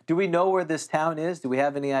of do. We know where this town is? Do we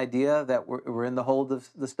have any idea that we're in the hold of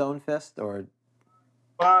the Stone Fist, or?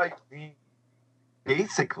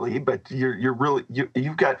 Basically, but you're really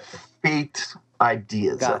you've got fate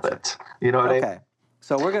ideas Gotcha. of it. You know what I mean? Okay,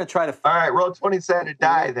 so we're going to try to. All right, roll 20 sided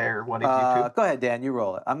die there. One of you 2. Go ahead, Dan. You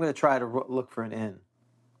roll it. I'm going to try to look for an inn.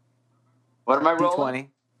 What am I rolling? D20.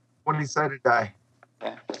 20 sided die.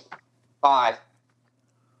 Okay. 5.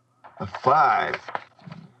 A 5.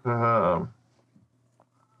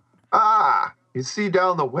 You see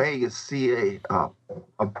down the way, you see a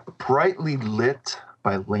brightly lit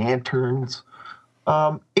by lanterns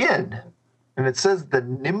inn, and it says the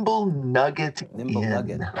Nimble Nugget Nimble Inn.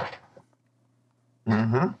 Nugget.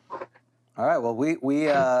 Mm-hmm. All right. Well,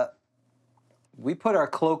 we put our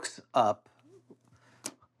cloaks up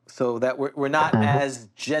so that we're not as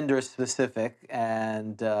gender specific,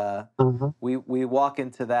 and we walk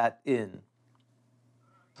into that inn.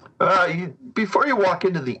 Before you walk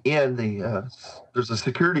into the inn, there's a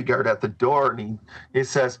security guard at the door, and he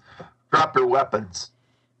says, "Drop your weapons."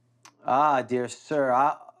 Ah, dear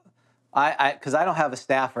sir, because I don't have a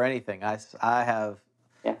staff or anything. I'm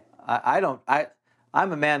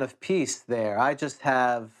a man of peace. There, I just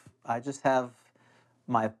have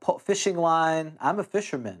my fishing line. I'm a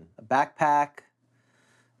fisherman. A backpack,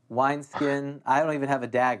 wineskin. I don't even have a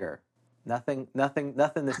dagger. Nothing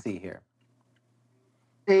to see here.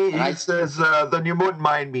 He says, "Then you wouldn't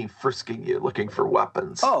mind me frisking you, looking for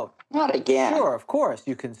weapons." Oh, Not again. sure, of course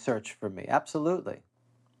you can search for me. Absolutely.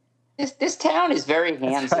 This town is very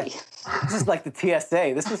That's handsy. right. This is like the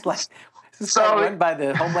TSA. This is So- run by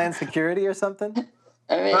the Homeland Security or something.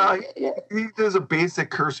 I mean, He does a basic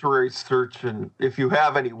cursory search, and if you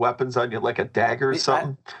have any weapons on you, like a dagger or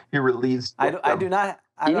something, he relieves. I don't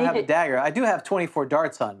have a dagger. I do have 24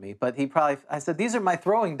 darts on me, but I said these are my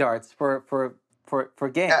throwing darts for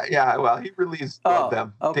game. Yeah, well, he relieves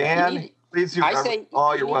them. Okay. Dan, please you I say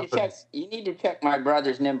all your you need weapons. you need to check my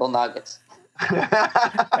brother's nimble nuggets.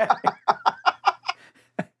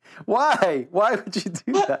 Why? Why would you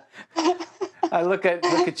do that? I look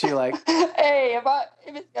at you like, Hey,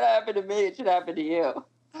 if it's gonna happen to me, it should happen to you.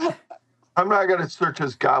 I'm not going to search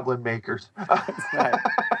his goblin makers. right.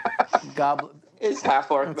 Goblin. It's half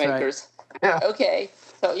orc That's right. makers. Yeah. Okay.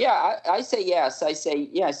 So yeah, I say yes. I say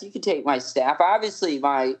yes. You can take my staff. Obviously,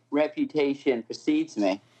 my reputation precedes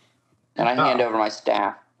me, and I hand over my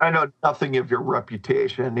staff. I know nothing of your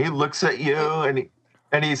reputation. He looks at you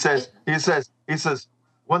and he says,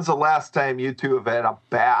 "When's the last time you 2 have had a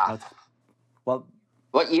bath?" Well,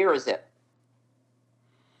 What year is it?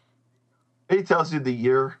 He tells you the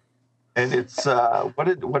year, and it's what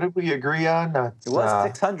did we agree on? it was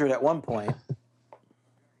 600 at one point.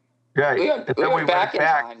 Right. We And went then back in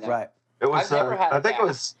time. Then. Right. It was. I've never had a I think it bath.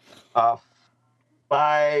 was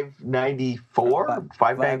 594,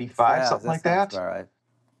 595, something like that. All right.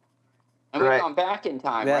 And we've Right. gone back in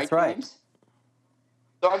time, That's right. James?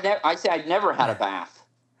 So I say I'd never had a bath.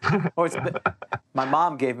 Oh, my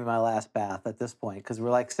mom gave me my last bath at this point because we're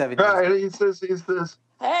like 7 years. Right. He says.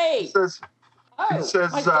 Hey! Oh,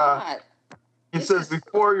 says, my God. He This says is-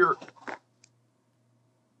 before you're.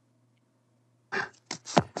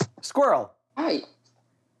 Squirrel. Hey.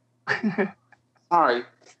 Sorry.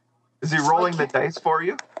 Is he rolling the dice for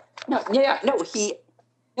you? No,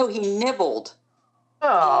 he nibbled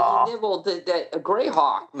Oh, He nibbled a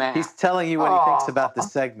Greyhawk, man. He's telling you what he thinks Aw. about the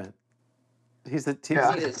segment. He's a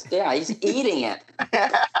Yeah. He's eating it.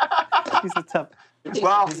 he's a tough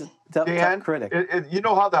well, he's a tough Dan, critic. you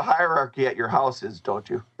know how the hierarchy at your house is, don't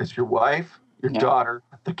you? It's your wife, your Yeah. daughter,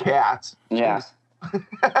 the cats. Yes.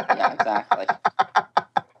 Yeah, exactly. Wow.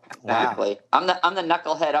 Exactly. I'm the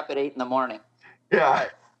knucklehead up at 8 a.m. Yeah.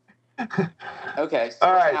 Okay, so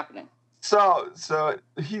All what's right. happening? So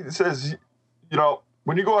he says,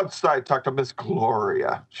 when you go outside, talk to Miss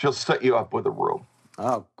Gloria. She'll set you up with a room.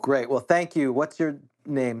 Oh, great. Well, thank you. What's your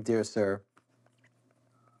name, dear sir?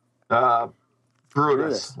 Brutus.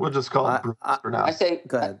 Brutus. We'll just call him Brutus for now. I say,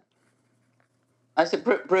 Go ahead. I said,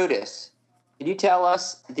 Brutus, can you tell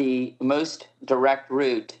us the most direct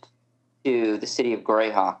route to the city of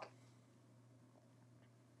Greyhawk?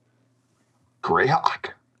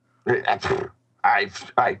 Greyhawk.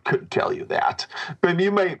 I couldn't tell you that, but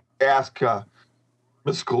you may ask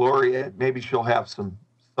Miss Gloria. Maybe she'll have some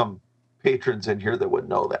patrons in here that would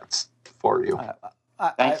know that for you.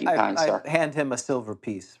 Thank you, kind sir. I hand him a silver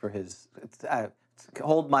piece for his.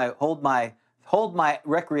 Hold my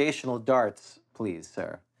recreational darts, please,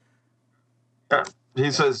 sir.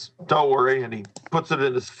 He says, "Don't worry," and he puts it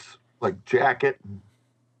in his jacket.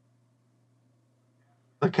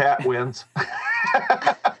 The cat wins.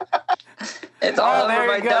 It's all there over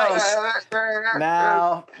my you go. dice.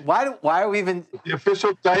 Now, why are we even? The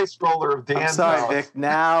official dice roller of Dan's I'm sorry, house. Vic.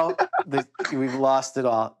 Now we've lost it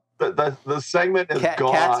all. The segment is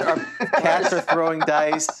gone. Cats are throwing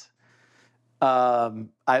dice.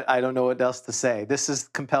 I don't know what else to say. This is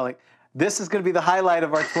compelling. This is going to be the highlight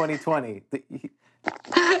of our 2020.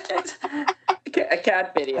 A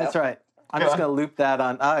cat video. That's right. I'm just going to loop that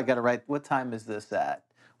on. I got to write. What time is this at?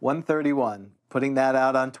 1:31. Putting that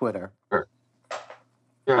out on Twitter.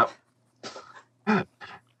 Yeah. All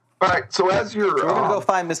right. So as you're, We're going to go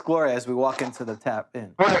find Miss Gloria as we walk into the tap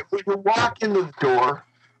in. all right, when you walk into the door,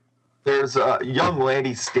 there's a young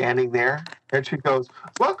lady standing there, and she goes,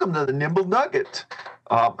 "Welcome to the Nimble Nugget.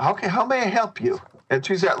 How may I help you?" And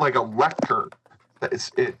she's at a lectern.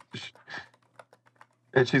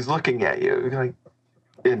 And she's looking at you,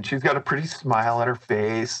 and she's got a pretty smile on her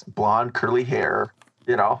face, blonde, curly hair,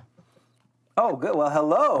 Oh, good. Well,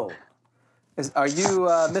 hello. Are you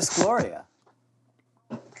Miss Gloria?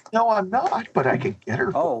 No, I'm not, but I can get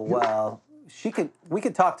her. Oh, well, we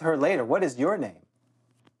could talk to her later. What is your name?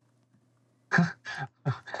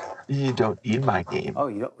 You don't need my name. Oh,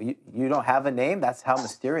 you don't have a name? That's how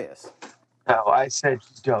mysterious. No, I said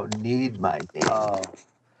you don't need my name. Oh,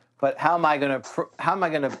 but how am I gonna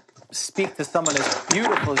speak to someone as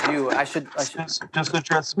beautiful as you? I should Just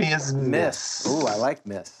address me as Miss. Ooh, I like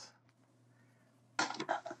Miss.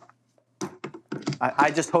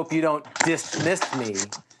 I just hope you don't dismiss me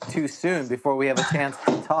too soon before we have a chance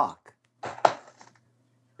to talk.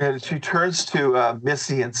 And she turns to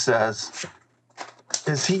Missy and says,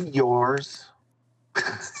 "Is he yours?"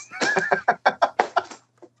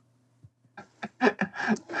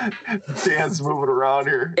 Dan's moving around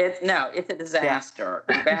here. It's a disaster.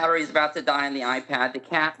 The battery's about to die on the iPad. The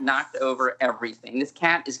cat knocked over everything. This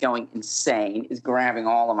cat is going insane. Is grabbing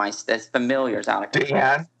all of my familiars out of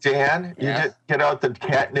control. Dan, you Yes? just get out the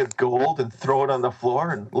catnip gold and throw it on the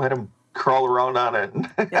floor and let him crawl around on it.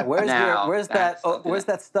 Yeah, where's that's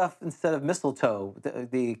that stuff instead of mistletoe,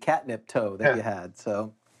 the catnip toe that you had?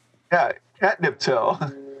 So Yeah, catnip toe.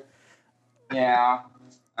 Yeah,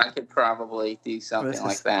 I could probably do something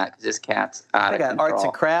like that because this cat's out they of got control. arts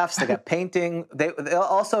and crafts. They got painting. They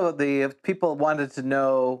also the people wanted to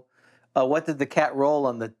know what did the cat roll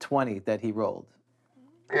on the 20 that he rolled?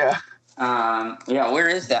 Yeah. Where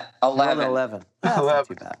is that? He rolled 11. an 11. That's not 11.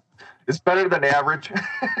 too bad. It's better than average.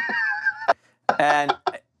 And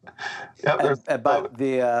Yep, but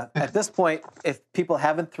at this point, if people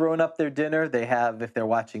haven't thrown up their dinner, they have if they're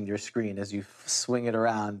watching your screen as you swing it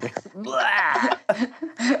around. They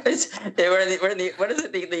were in the what is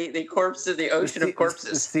it? The corpses, the ocean of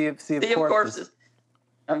corpses. Sea of corpses.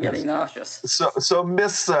 I'm getting nauseous. So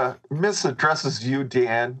Miss addresses you,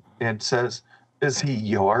 Dan, and says, "Is he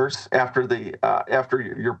yours?" After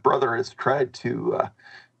your brother has tried to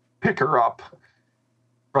pick her up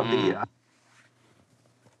from the.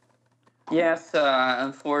 Yes,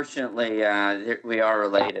 unfortunately, we are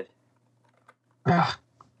related.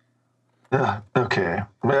 Okay.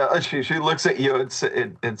 Well, she looks at you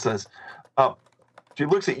and says, she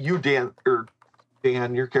looks at you, Dan,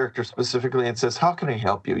 your character specifically, and says, "How can I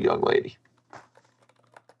help you, young lady?"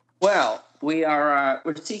 Well, we're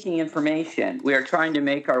seeking information. We are trying to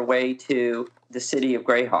make our way to the city of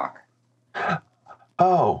Greyhawk.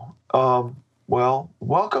 Oh, well,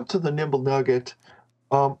 welcome to the Nimble Nugget.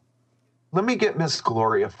 Um, let me get Miss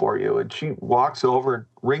Gloria for you. And she walks over and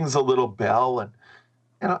rings a little bell. And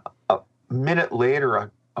a minute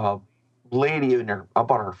later, a lady in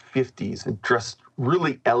about her 50s and dressed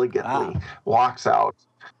really elegantly walks out.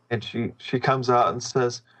 And she comes out and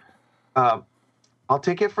says, I'll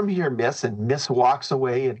take it from here, miss. And Miss walks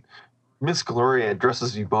away, and Miss Gloria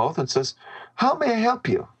addresses you both and says, how may I help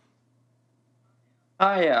you?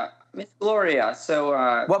 Hi, Miss Gloria. So,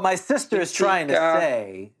 What my sister is trying to uh,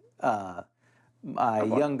 say, my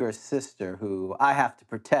younger sister, who I have to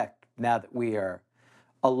protect now that we are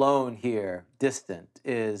alone here, distant,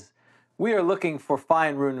 is we are looking for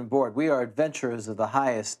fine room and board. We are adventurers of the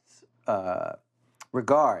highest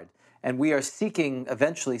regard, and we are seeking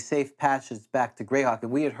eventually safe passage back to Greyhawk.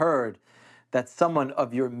 And we had heard that someone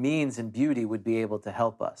of your means and beauty would be able to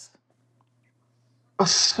help us. Oh,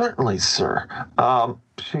 certainly, sir.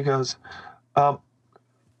 She goes,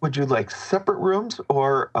 would you like separate rooms,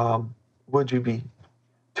 or would you be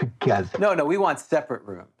together? No, we want separate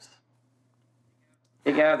rooms.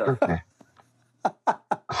 together. Okay.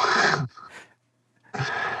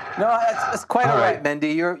 No, that's quite all right, right.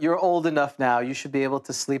 Mendy. You're old enough now. You should be able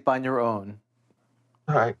to sleep on your own.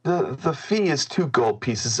 All right. The fee is 2 gold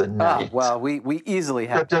pieces a night. Well, we easily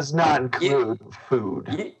have That does not include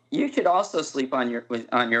food. You should also sleep on your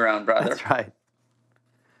own, brother. That's right.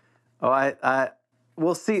 Oh,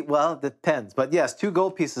 we'll see. Well, it depends. But yes, 2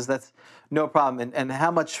 gold pieces, that's no problem. And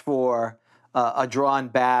how much for a drawn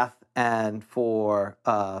bath and for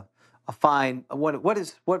a fine, what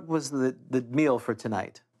was the meal for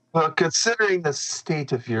tonight? Well, considering the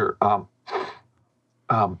state of your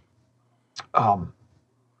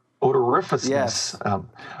odoriferousness, Yes.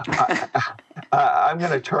 I'm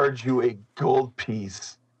going to charge you a gold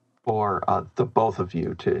piece for the both of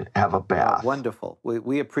you to have a bath. Wonderful.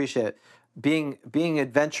 We appreciate it. Being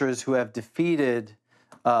adventurers who have defeated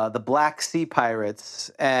the Black Sea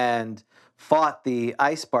pirates and fought the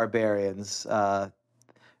ice barbarians,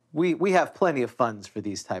 we have plenty of funds for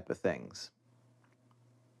these type of things.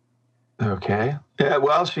 Okay. Yeah.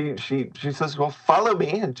 Well, she says, "Well, follow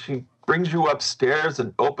me," and she brings you upstairs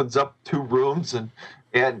and opens up 2 rooms, and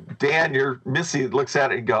Dan, your Missy, looks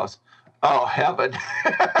at it and goes, "Oh, heaven!"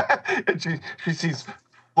 And she sees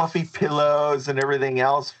fluffy pillows and everything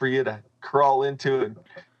else for you to crawl into, and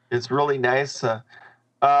it's really nice.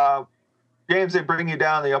 James, they bring you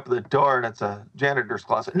down, they open the door, and it's a janitor's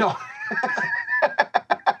closet. No.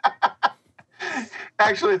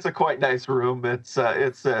 Actually, it's a quite nice room. It's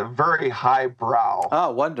a very highbrow. Oh,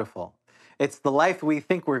 wonderful. It's the life we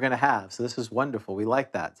think we're going to have. So this is wonderful. We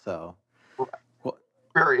like that. So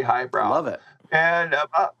Very highbrow. love it. And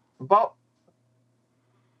about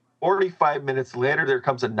 45 minutes later, there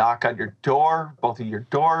comes a knock on your door, both of your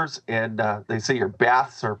doors, and they say your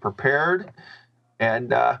baths are prepared,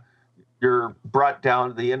 and you're brought down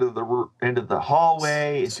to the end of the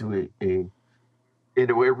hallway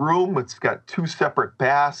into a room. It's got 2 separate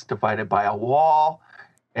baths divided by a wall,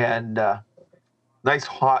 and nice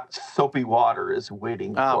hot soapy water is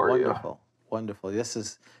waiting for Wonderful. Wonderful. This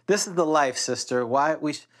is the life, sister. Why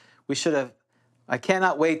we should have. I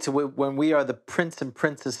cannot wait to when we are the prince and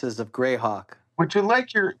princesses of Greyhawk. Would you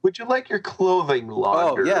like your clothing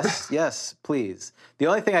laundered? Oh, yes, please. The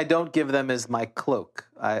only thing I don't give them is my cloak.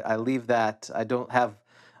 I leave that. I don't have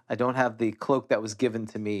the cloak that was given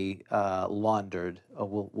to me laundered.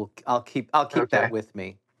 I'll keep Okay. that with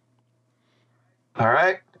me. All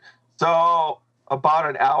right. So about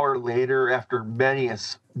an hour later, after many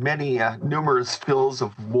numerous fills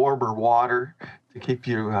of warmer water to keep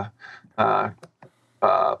you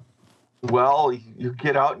well, you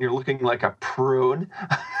get out and you're looking like a prune.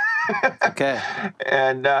 Okay.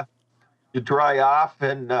 And you dry off,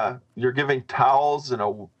 and you're giving towels and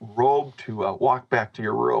a robe to walk back to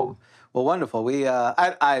your room. Well, wonderful.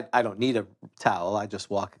 I don't need a towel. I just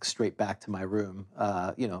walk straight back to my room.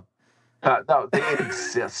 No, they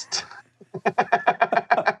exist.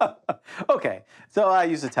 Okay, so I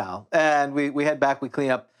use a towel, and we head back. We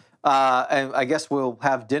clean up, and I guess we'll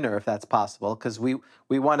have dinner if that's possible, because we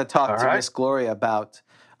want to talk to right. Miss Gloria about.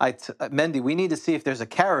 Mendy, we need to see if there's a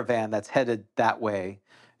caravan that's headed that way.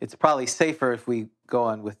 It's probably safer if we go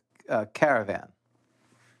on with caravan.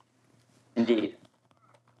 Indeed.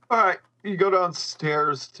 All right, you go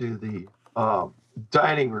downstairs to the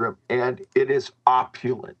dining room, and it is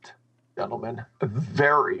opulent, gentlemen.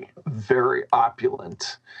 Very, very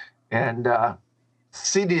opulent. And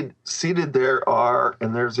seated there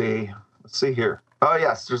there's let's see here. Oh,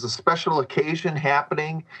 yes, there's a special occasion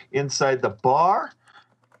happening inside the bar.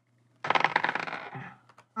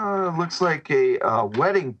 Looks like a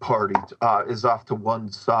wedding party is off to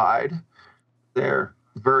one side. There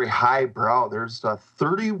very highbrow. There's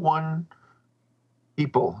 31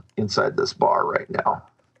 people inside this bar right now.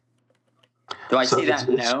 Do I So see that?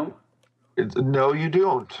 No. No, you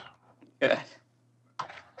don't. Good.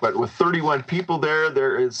 But with 31 people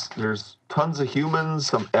there's tons of humans,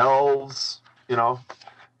 some elves,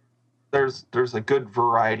 There's a good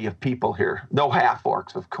variety of people here. No half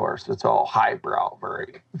orcs, of course. It's all highbrow,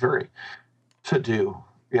 very, very to do.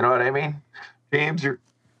 You know what I mean? James,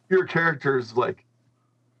 your character is like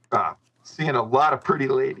seeing a lot of pretty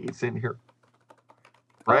ladies in here.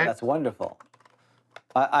 Right? Oh, that's wonderful.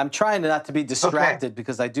 I'm trying not to be distracted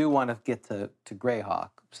because I do want to get to Greyhawk.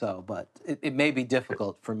 So, but it may be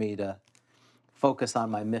difficult for me to focus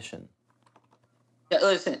on my mission. Yeah,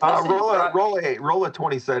 listen. Roll a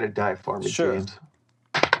 20-sided die for me, Sure. James.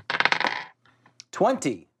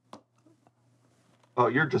 20. Oh,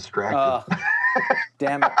 you're distracted.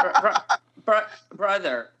 Damn it.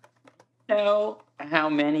 Brother, you know how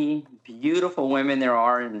many beautiful women there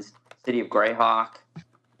are in the city of Greyhawk?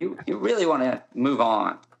 You really want to move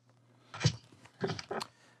on.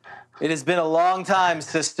 It has been a long time,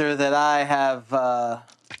 sister, that I have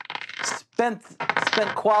spent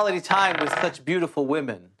quality time with such beautiful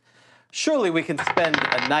women. Surely we can spend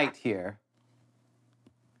a night here.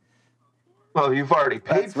 Well, you've already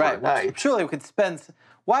paid That's for right. a night. Surely we could spend.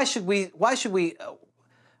 Why should we?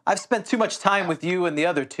 I've spent too much time with you and the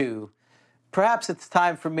other two. Perhaps it's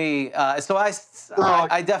time for me. I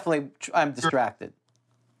definitely. I'm distracted.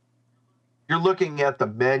 You're looking at the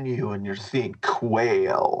menu and you're seeing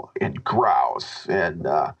quail and grouse and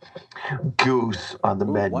goose on the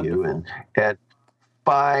menu, wonderful. and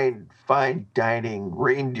fine dining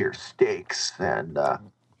reindeer steaks and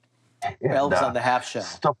Elves on the half shell.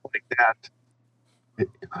 stuff like that.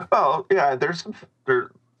 Oh yeah,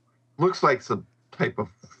 there looks like some type of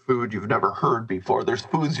food you've never heard before. There's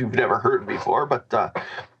foods you've never heard before, but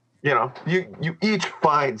you each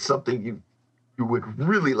find something you would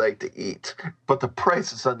really like to eat, but the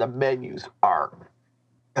prices on the menus are,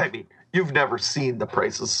 I mean, you've never seen the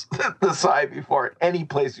prices this high before at any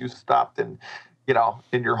place you stopped in,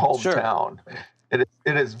 in your hometown. Sure.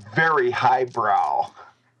 It is very highbrow.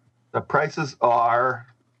 The prices are,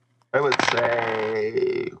 I would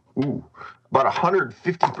say, about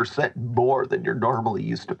 150% more than you're normally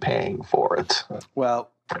used to paying for it. Well,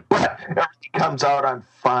 but everything comes out on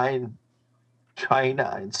fine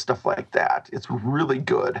china and stuff like that. It's really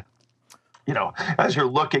good. As you're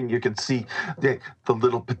looking, you can see the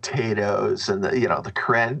little potatoes and the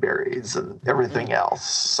cranberries and everything else.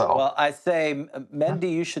 So, well, I say,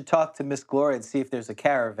 Mendy, you should talk to Miss Gloria and see if there's a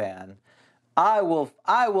caravan. I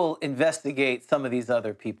will investigate some of these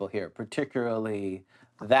other people here, particularly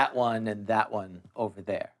that one and that one over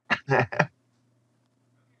there.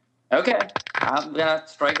 Okay, I'm gonna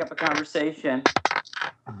strike up a conversation.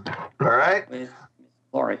 All right. With Miss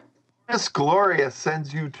Gloria. Miss Gloria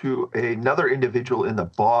sends you to another individual in the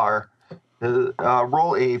bar.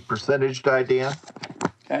 Roll a percentage die, Dan.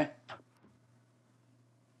 Okay.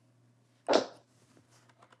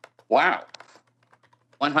 Wow.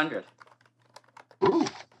 100. Ooh.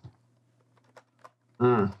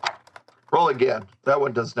 Roll again. That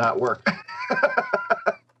one does not work.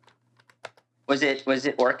 Was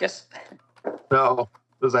it Orcus? No,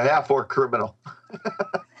 it was a half-orc criminal.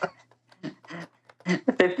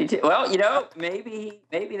 52. Well, maybe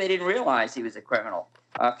they didn't realize he was a criminal.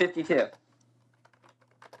 52.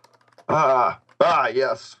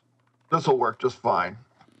 Yes. This will work just fine.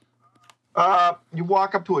 You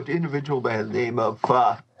walk up to an individual by the name of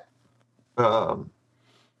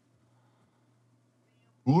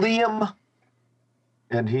Liam,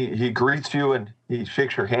 and he greets you and he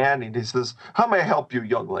shakes your hand and he says, "How may I help you,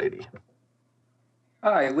 young lady?"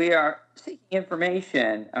 Hi, we are seeking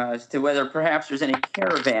information as to whether perhaps there's any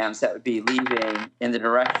caravans that would be leaving in the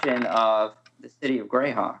direction of the city of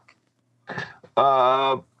Greyhawk.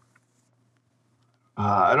 I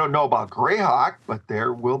don't know about Greyhawk, but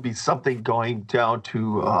there will be something going down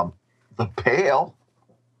to the Pale.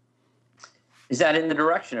 Is that in the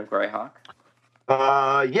direction of Greyhawk?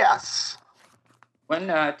 Yes.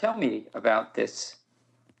 Tell me about this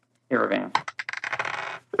caravan.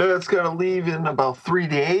 It's going to leave in about 3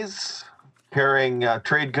 days, carrying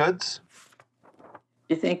trade goods.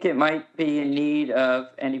 Do you think it might be in need of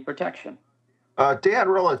any protection? Dan,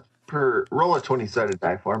 roll a 20-sided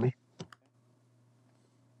die for me.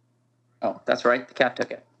 Oh, that's right. The cat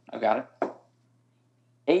took it. I got it.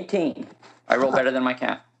 18. I roll better than my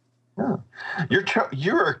cat. Yeah.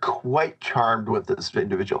 You're quite charmed with this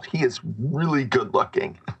individual. He is really good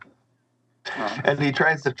looking. Oh. And he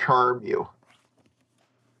tries to charm you.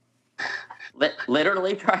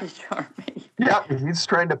 Literally tries to charm me. Yeah, he's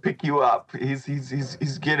trying to pick you up. He's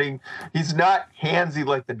not handsy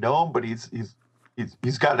like the gnome, but he's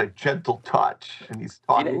got a gentle touch, and he's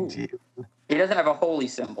talking to you. He doesn't have a holy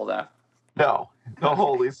symbol, though. No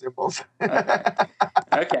holy symbols.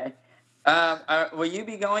 Okay. Will you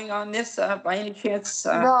be going on this by any chance?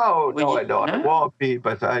 No, I don't. It won't be,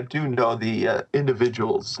 but I do know the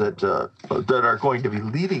individuals that are going to be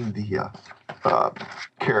leading the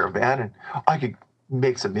caravan, and I could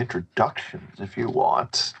make some introductions if you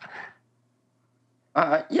want.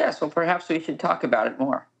 Yes, well, perhaps we should talk about it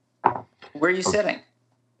more. Where are you sitting?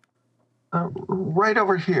 Right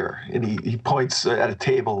over here, and he points at a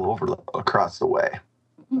table across the way.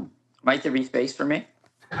 Might there be space for me?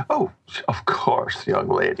 Oh, of course, young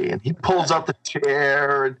lady. And he pulls out the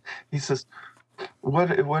chair and he says,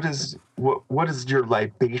 "What is your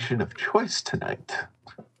libation of choice tonight?"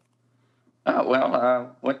 Oh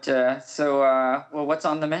well, what's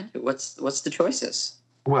on the menu? What's the choices?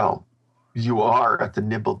 Well, you are at the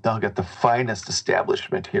Nibble Nugget, the finest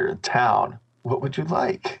establishment here in town. What would you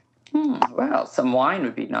like? Well, some wine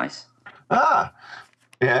would be nice.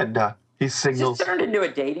 And he signals. This turned into a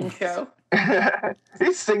dating show.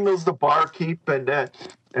 He signals the barkeep,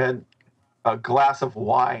 and a glass of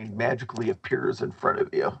wine magically appears in front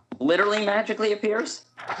of you. Literally magically appears?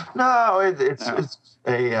 No, it's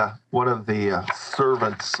a one of the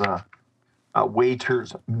servants,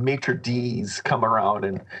 waiters, maitre d's come around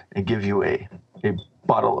and give you a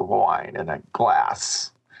bottle of wine and a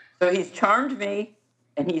glass. So he's charmed me,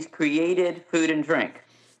 and he's created food and drink.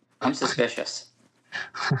 I'm suspicious.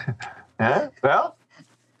 Well,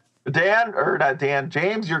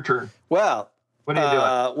 James, your turn. Well, what are you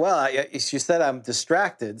doing? You said I'm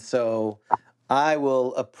distracted, so I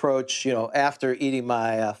will approach, after eating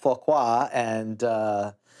my foie and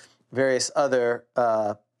various other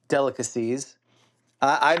delicacies.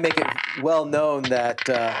 I make it well known that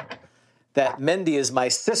Mendy is my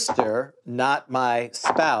sister, not my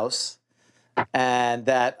spouse, and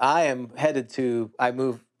that I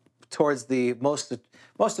move towards the most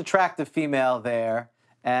attractive female there,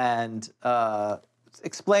 and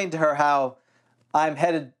explain to her how I'm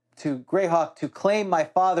headed to Greyhawk to claim my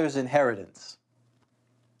father's inheritance.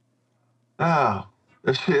 Oh,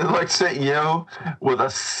 she looks at you with a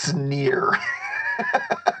sneer.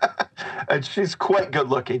 And she's quite good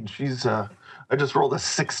looking. I just rolled a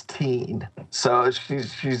 16, so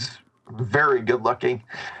she's very good looking.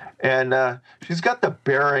 And she's got the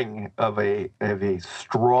bearing of a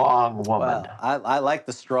strong woman. Well, I like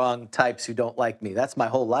the strong types who don't like me. That's my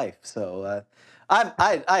whole life. So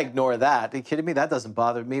I ignore that. Are you kidding me? That doesn't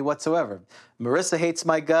bother me whatsoever. Marissa hates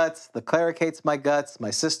my guts. The cleric hates my guts.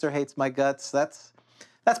 My sister hates my guts. That's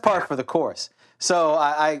par for the course. So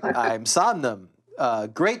I'm Somnum,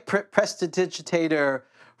 great prestidigitator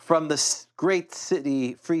from the great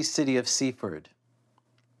city, free city of Seaford.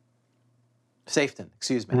 Safeton,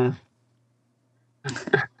 excuse me.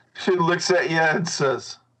 She looks at you and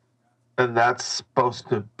says, "And that's supposed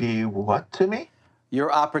to be what to me?"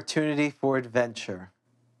 Your opportunity for adventure.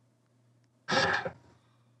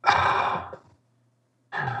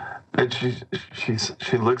 And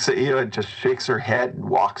she looks at you and just shakes her head and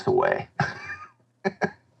walks away.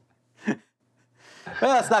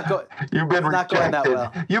 Well, it's not going. You've been rejected. Not going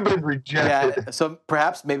that well. You've been rejected. Yeah, so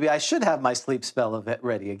perhaps maybe I should have my sleep spell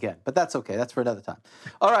ready again, but that's okay. That's for another time.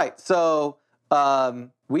 All right, so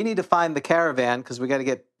we need to find the caravan because we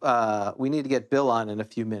need to get Bill on in a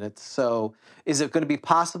few minutes. So, is it going to be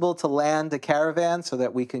possible to land a caravan so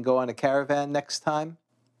that we can go on a caravan next time?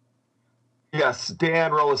 Yes,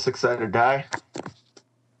 Dan, roll a 6-sided die.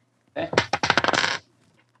 Okay.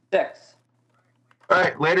 6. All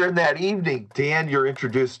right, later in that evening, Dan, you're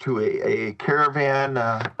introduced to a caravan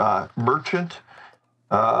merchant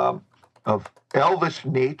of elvish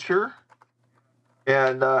nature,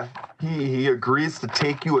 and he agrees to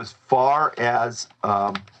take you as far as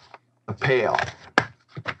a Pale.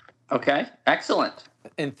 Okay, excellent.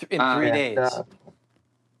 In 3 days.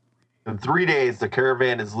 In 3 days, the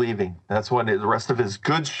caravan is leaving. That's when the rest of his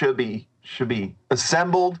goods should be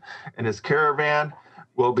assembled, and his caravan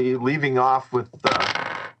will be leaving off with.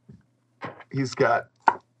 He's got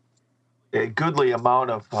a goodly amount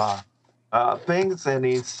of things, and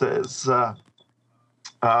he says, "Do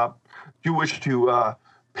you wish to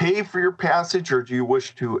pay for your passage, or do you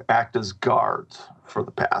wish to act as guards for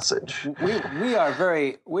the passage?" We are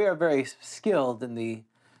very skilled in the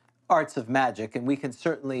arts of magic, and we can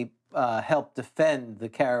certainly help defend the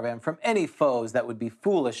caravan from any foes that would be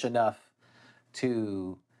foolish enough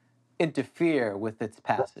to interfere with its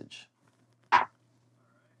passage. All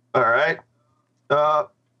right.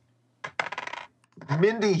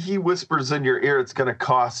 Mindy, he whispers in your ear, it's going to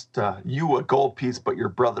cost you a gold piece, but your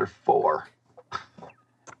brother 4.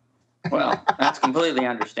 Well, that's completely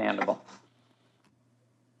understandable.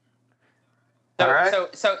 So, All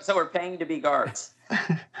right. so we're paying to be guards.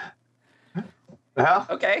 Yeah.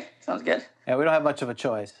 Okay, sounds good. Yeah, we don't have much of a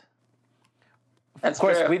choice. That's Of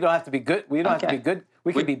course, true. we don't have to be good. We don't have to Okay. be good.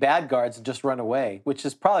 We can be bad guards and just run away, which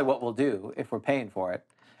is probably what we'll do if we're paying for it.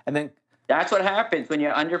 And then That's what happens when you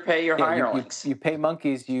underpay your yeah, hirelings. you pay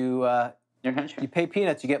monkeys, you pay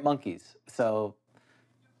peanuts, you get monkeys. So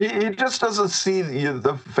He just doesn't see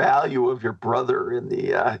the value of your brother in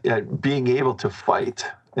the being able to fight.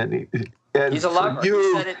 And He's a for lover. You,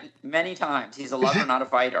 He said it many times. He's a lover, not a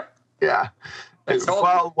fighter. yeah. I told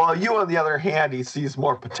you. While you, on the other hand, he sees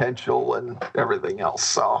more potential and everything else.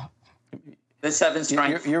 So The 7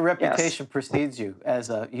 strength. your Yes. reputation precedes you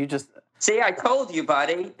as you just See, I told you,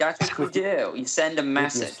 buddy. That's what you do. You send a with your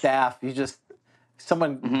message. staff. You just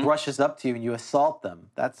someone Mm-hmm. brushes up to you and you assault them.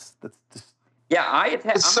 That's just Yeah, I'm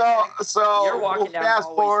so You're walking we'll down fast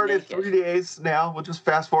hallways forward in naked. 3 days now. We'll just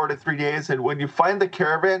fast forward to 3 days, and when you find the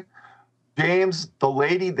caravan, James, the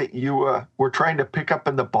lady that you were trying to pick up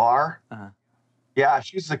in the bar, yeah,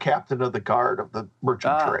 she's the captain of the guard of the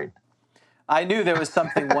merchant train. I knew there was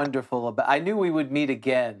something wonderful about. I knew we would meet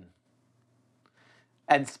again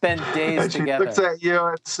and spend days And she together. looks at you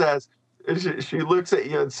and says, she looks at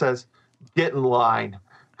you and says, "Get in line."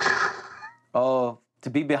 Oh, to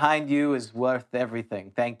be behind you is worth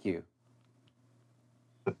everything. Thank you.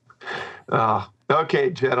 Okay,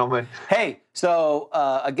 gentlemen. Hey, so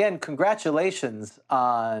again, congratulations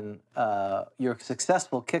on your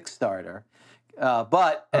successful Kickstarter.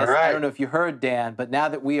 But as, All right. I don't know if you heard, Dan, but now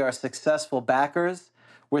that we are successful backers,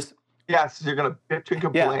 Yes, you're gonna bitch and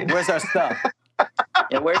yeah, complain. where's our stuff?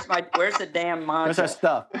 Yeah, where's the damn module? Where's our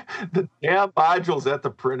stuff? The damn module's at the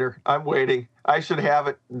printer. I'm waiting. I should have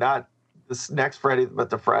it not this next Friday, but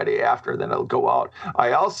the Friday after. Then it'll go out.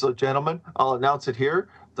 I also, gentlemen, I'll announce it here.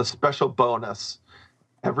 The special bonus.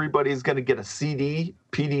 Everybody's going to get a CD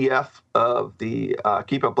PDF of the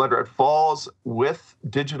Keep Up Blood Red Falls with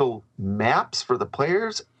digital maps for the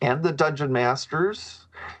players and the dungeon masters.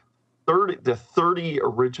 30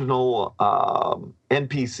 original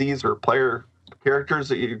NPCs or player characters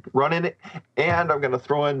that you run in it, and I'm going to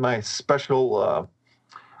throw in my special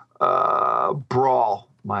brawl,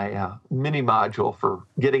 my mini module for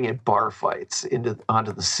getting in bar fights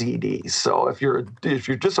onto the CD. So if you're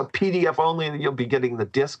just a PDF only, then you'll be getting the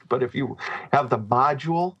disc. But if you have the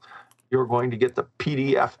module, you're going to get the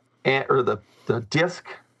PDF or the disc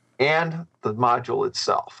and the module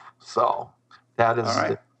itself. So that is All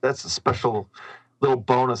right. that's a special little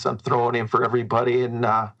bonus I'm throwing in for everybody. And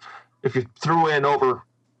if you threw in over,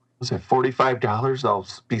 was it $45? I'll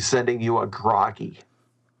be sending you a groggy.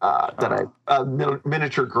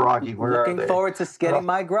 Miniature groggy. Where Looking are they? forward to getting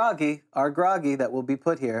our groggy that will be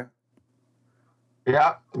put here.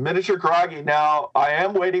 Yeah, miniature groggy. Now, I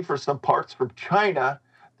am waiting for some parts from China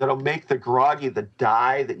that'll make the groggy, the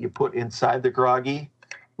dye that you put inside the groggy,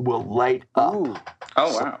 will light up. Ooh,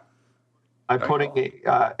 Oh, wow. I'm putting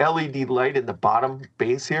a LED light in the bottom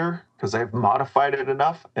base here because I've modified it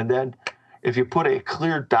enough. And then if you put a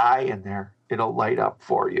clear dye in there, it'll light up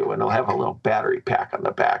for you, and it'll have a little battery pack on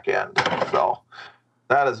the back end. So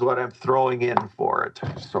that is what I'm throwing in for it.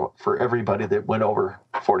 So for everybody that went over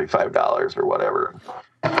 $45 or whatever.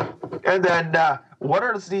 And then what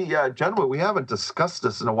are the gentlemen? We haven't discussed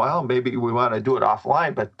this in a while. Maybe we want to do it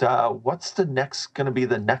offline. But what's going to be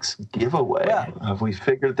the next giveaway? Well, Have we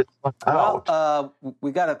figured this one out? well,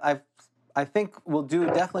 we got to. I think we'll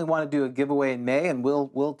definitely want to do a giveaway in May, and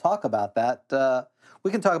we'll talk about that. We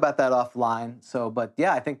can talk about that offline. So, but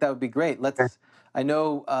yeah, I think that would be great. I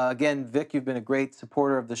know, again, Vic, you've been a great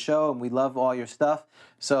supporter of the show, and we love all your stuff.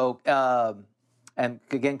 So, and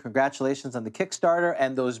again, congratulations on the Kickstarter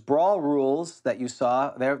and those brawl rules that you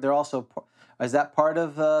saw. They're also, is that part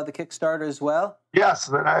of the Kickstarter as well? Yes,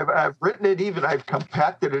 and I've written it I've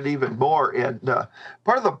compacted it even more. And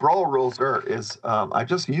part of the brawl rules is I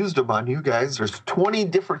just used them on you guys. There's 20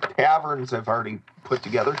 different taverns I've already put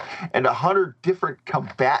together and 100 different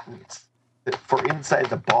combatants for inside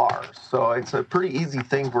the bar. So it's a pretty easy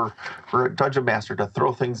thing for a dungeon master to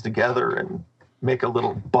throw things together and make a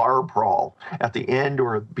little bar brawl at the end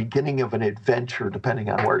or beginning of an adventure, depending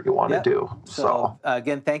on where you want to do. So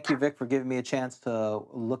again, thank you, Vic, for giving me a chance to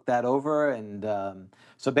look that over. And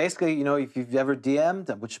so basically, if you've ever DM'd,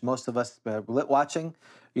 which most of us watching,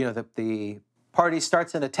 the party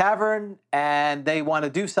starts in a tavern and they want to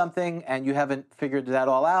do something and you haven't figured that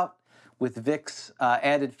all out. With Vic's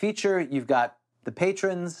added feature, you've got the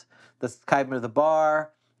patrons, the Kaiban of the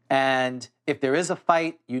bar, And if there is a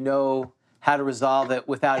fight, you know how to resolve it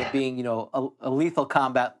without it being, a lethal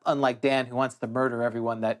combat, unlike Dan, who wants to murder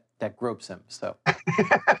everyone that gropes him. So,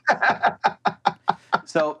 yeah,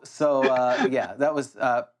 that was.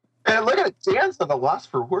 And look at it, Dan's at a loss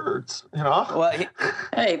for words, Well,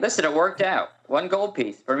 Hey, listen, it worked out. 1 gold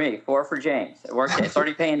piece for me, 4 for James. It worked out. It's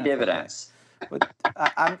already paying dividends.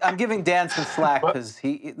 I'm giving Dan some slack because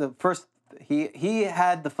he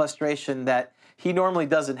had the frustration that he normally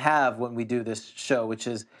doesn't have when we do this show, which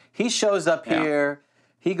is he shows up here,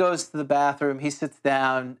 he goes to the bathroom, he sits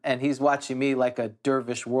down, and he's watching me like a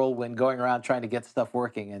dervish whirlwind going around trying to get stuff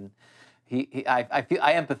working. And I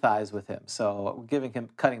empathize with him, so we're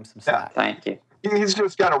cutting him some slack. Thank you. He's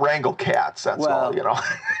just got to wrangle cats. That's all,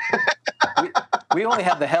 we only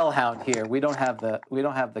have the hellhound here. We don't have the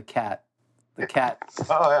cat. The cat.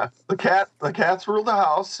 Oh yeah, the cats rule the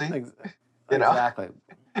house. See, exactly.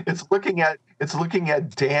 It's looking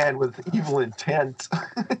at Dan with evil intent.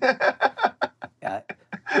 Yeah.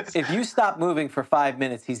 If you stop moving for 5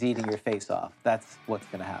 minutes, he's eating your face off. That's what's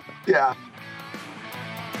going to happen. Yeah.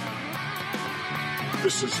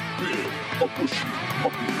 This has been a Bushy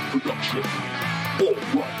Puppy production. All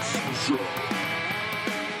rights reserved.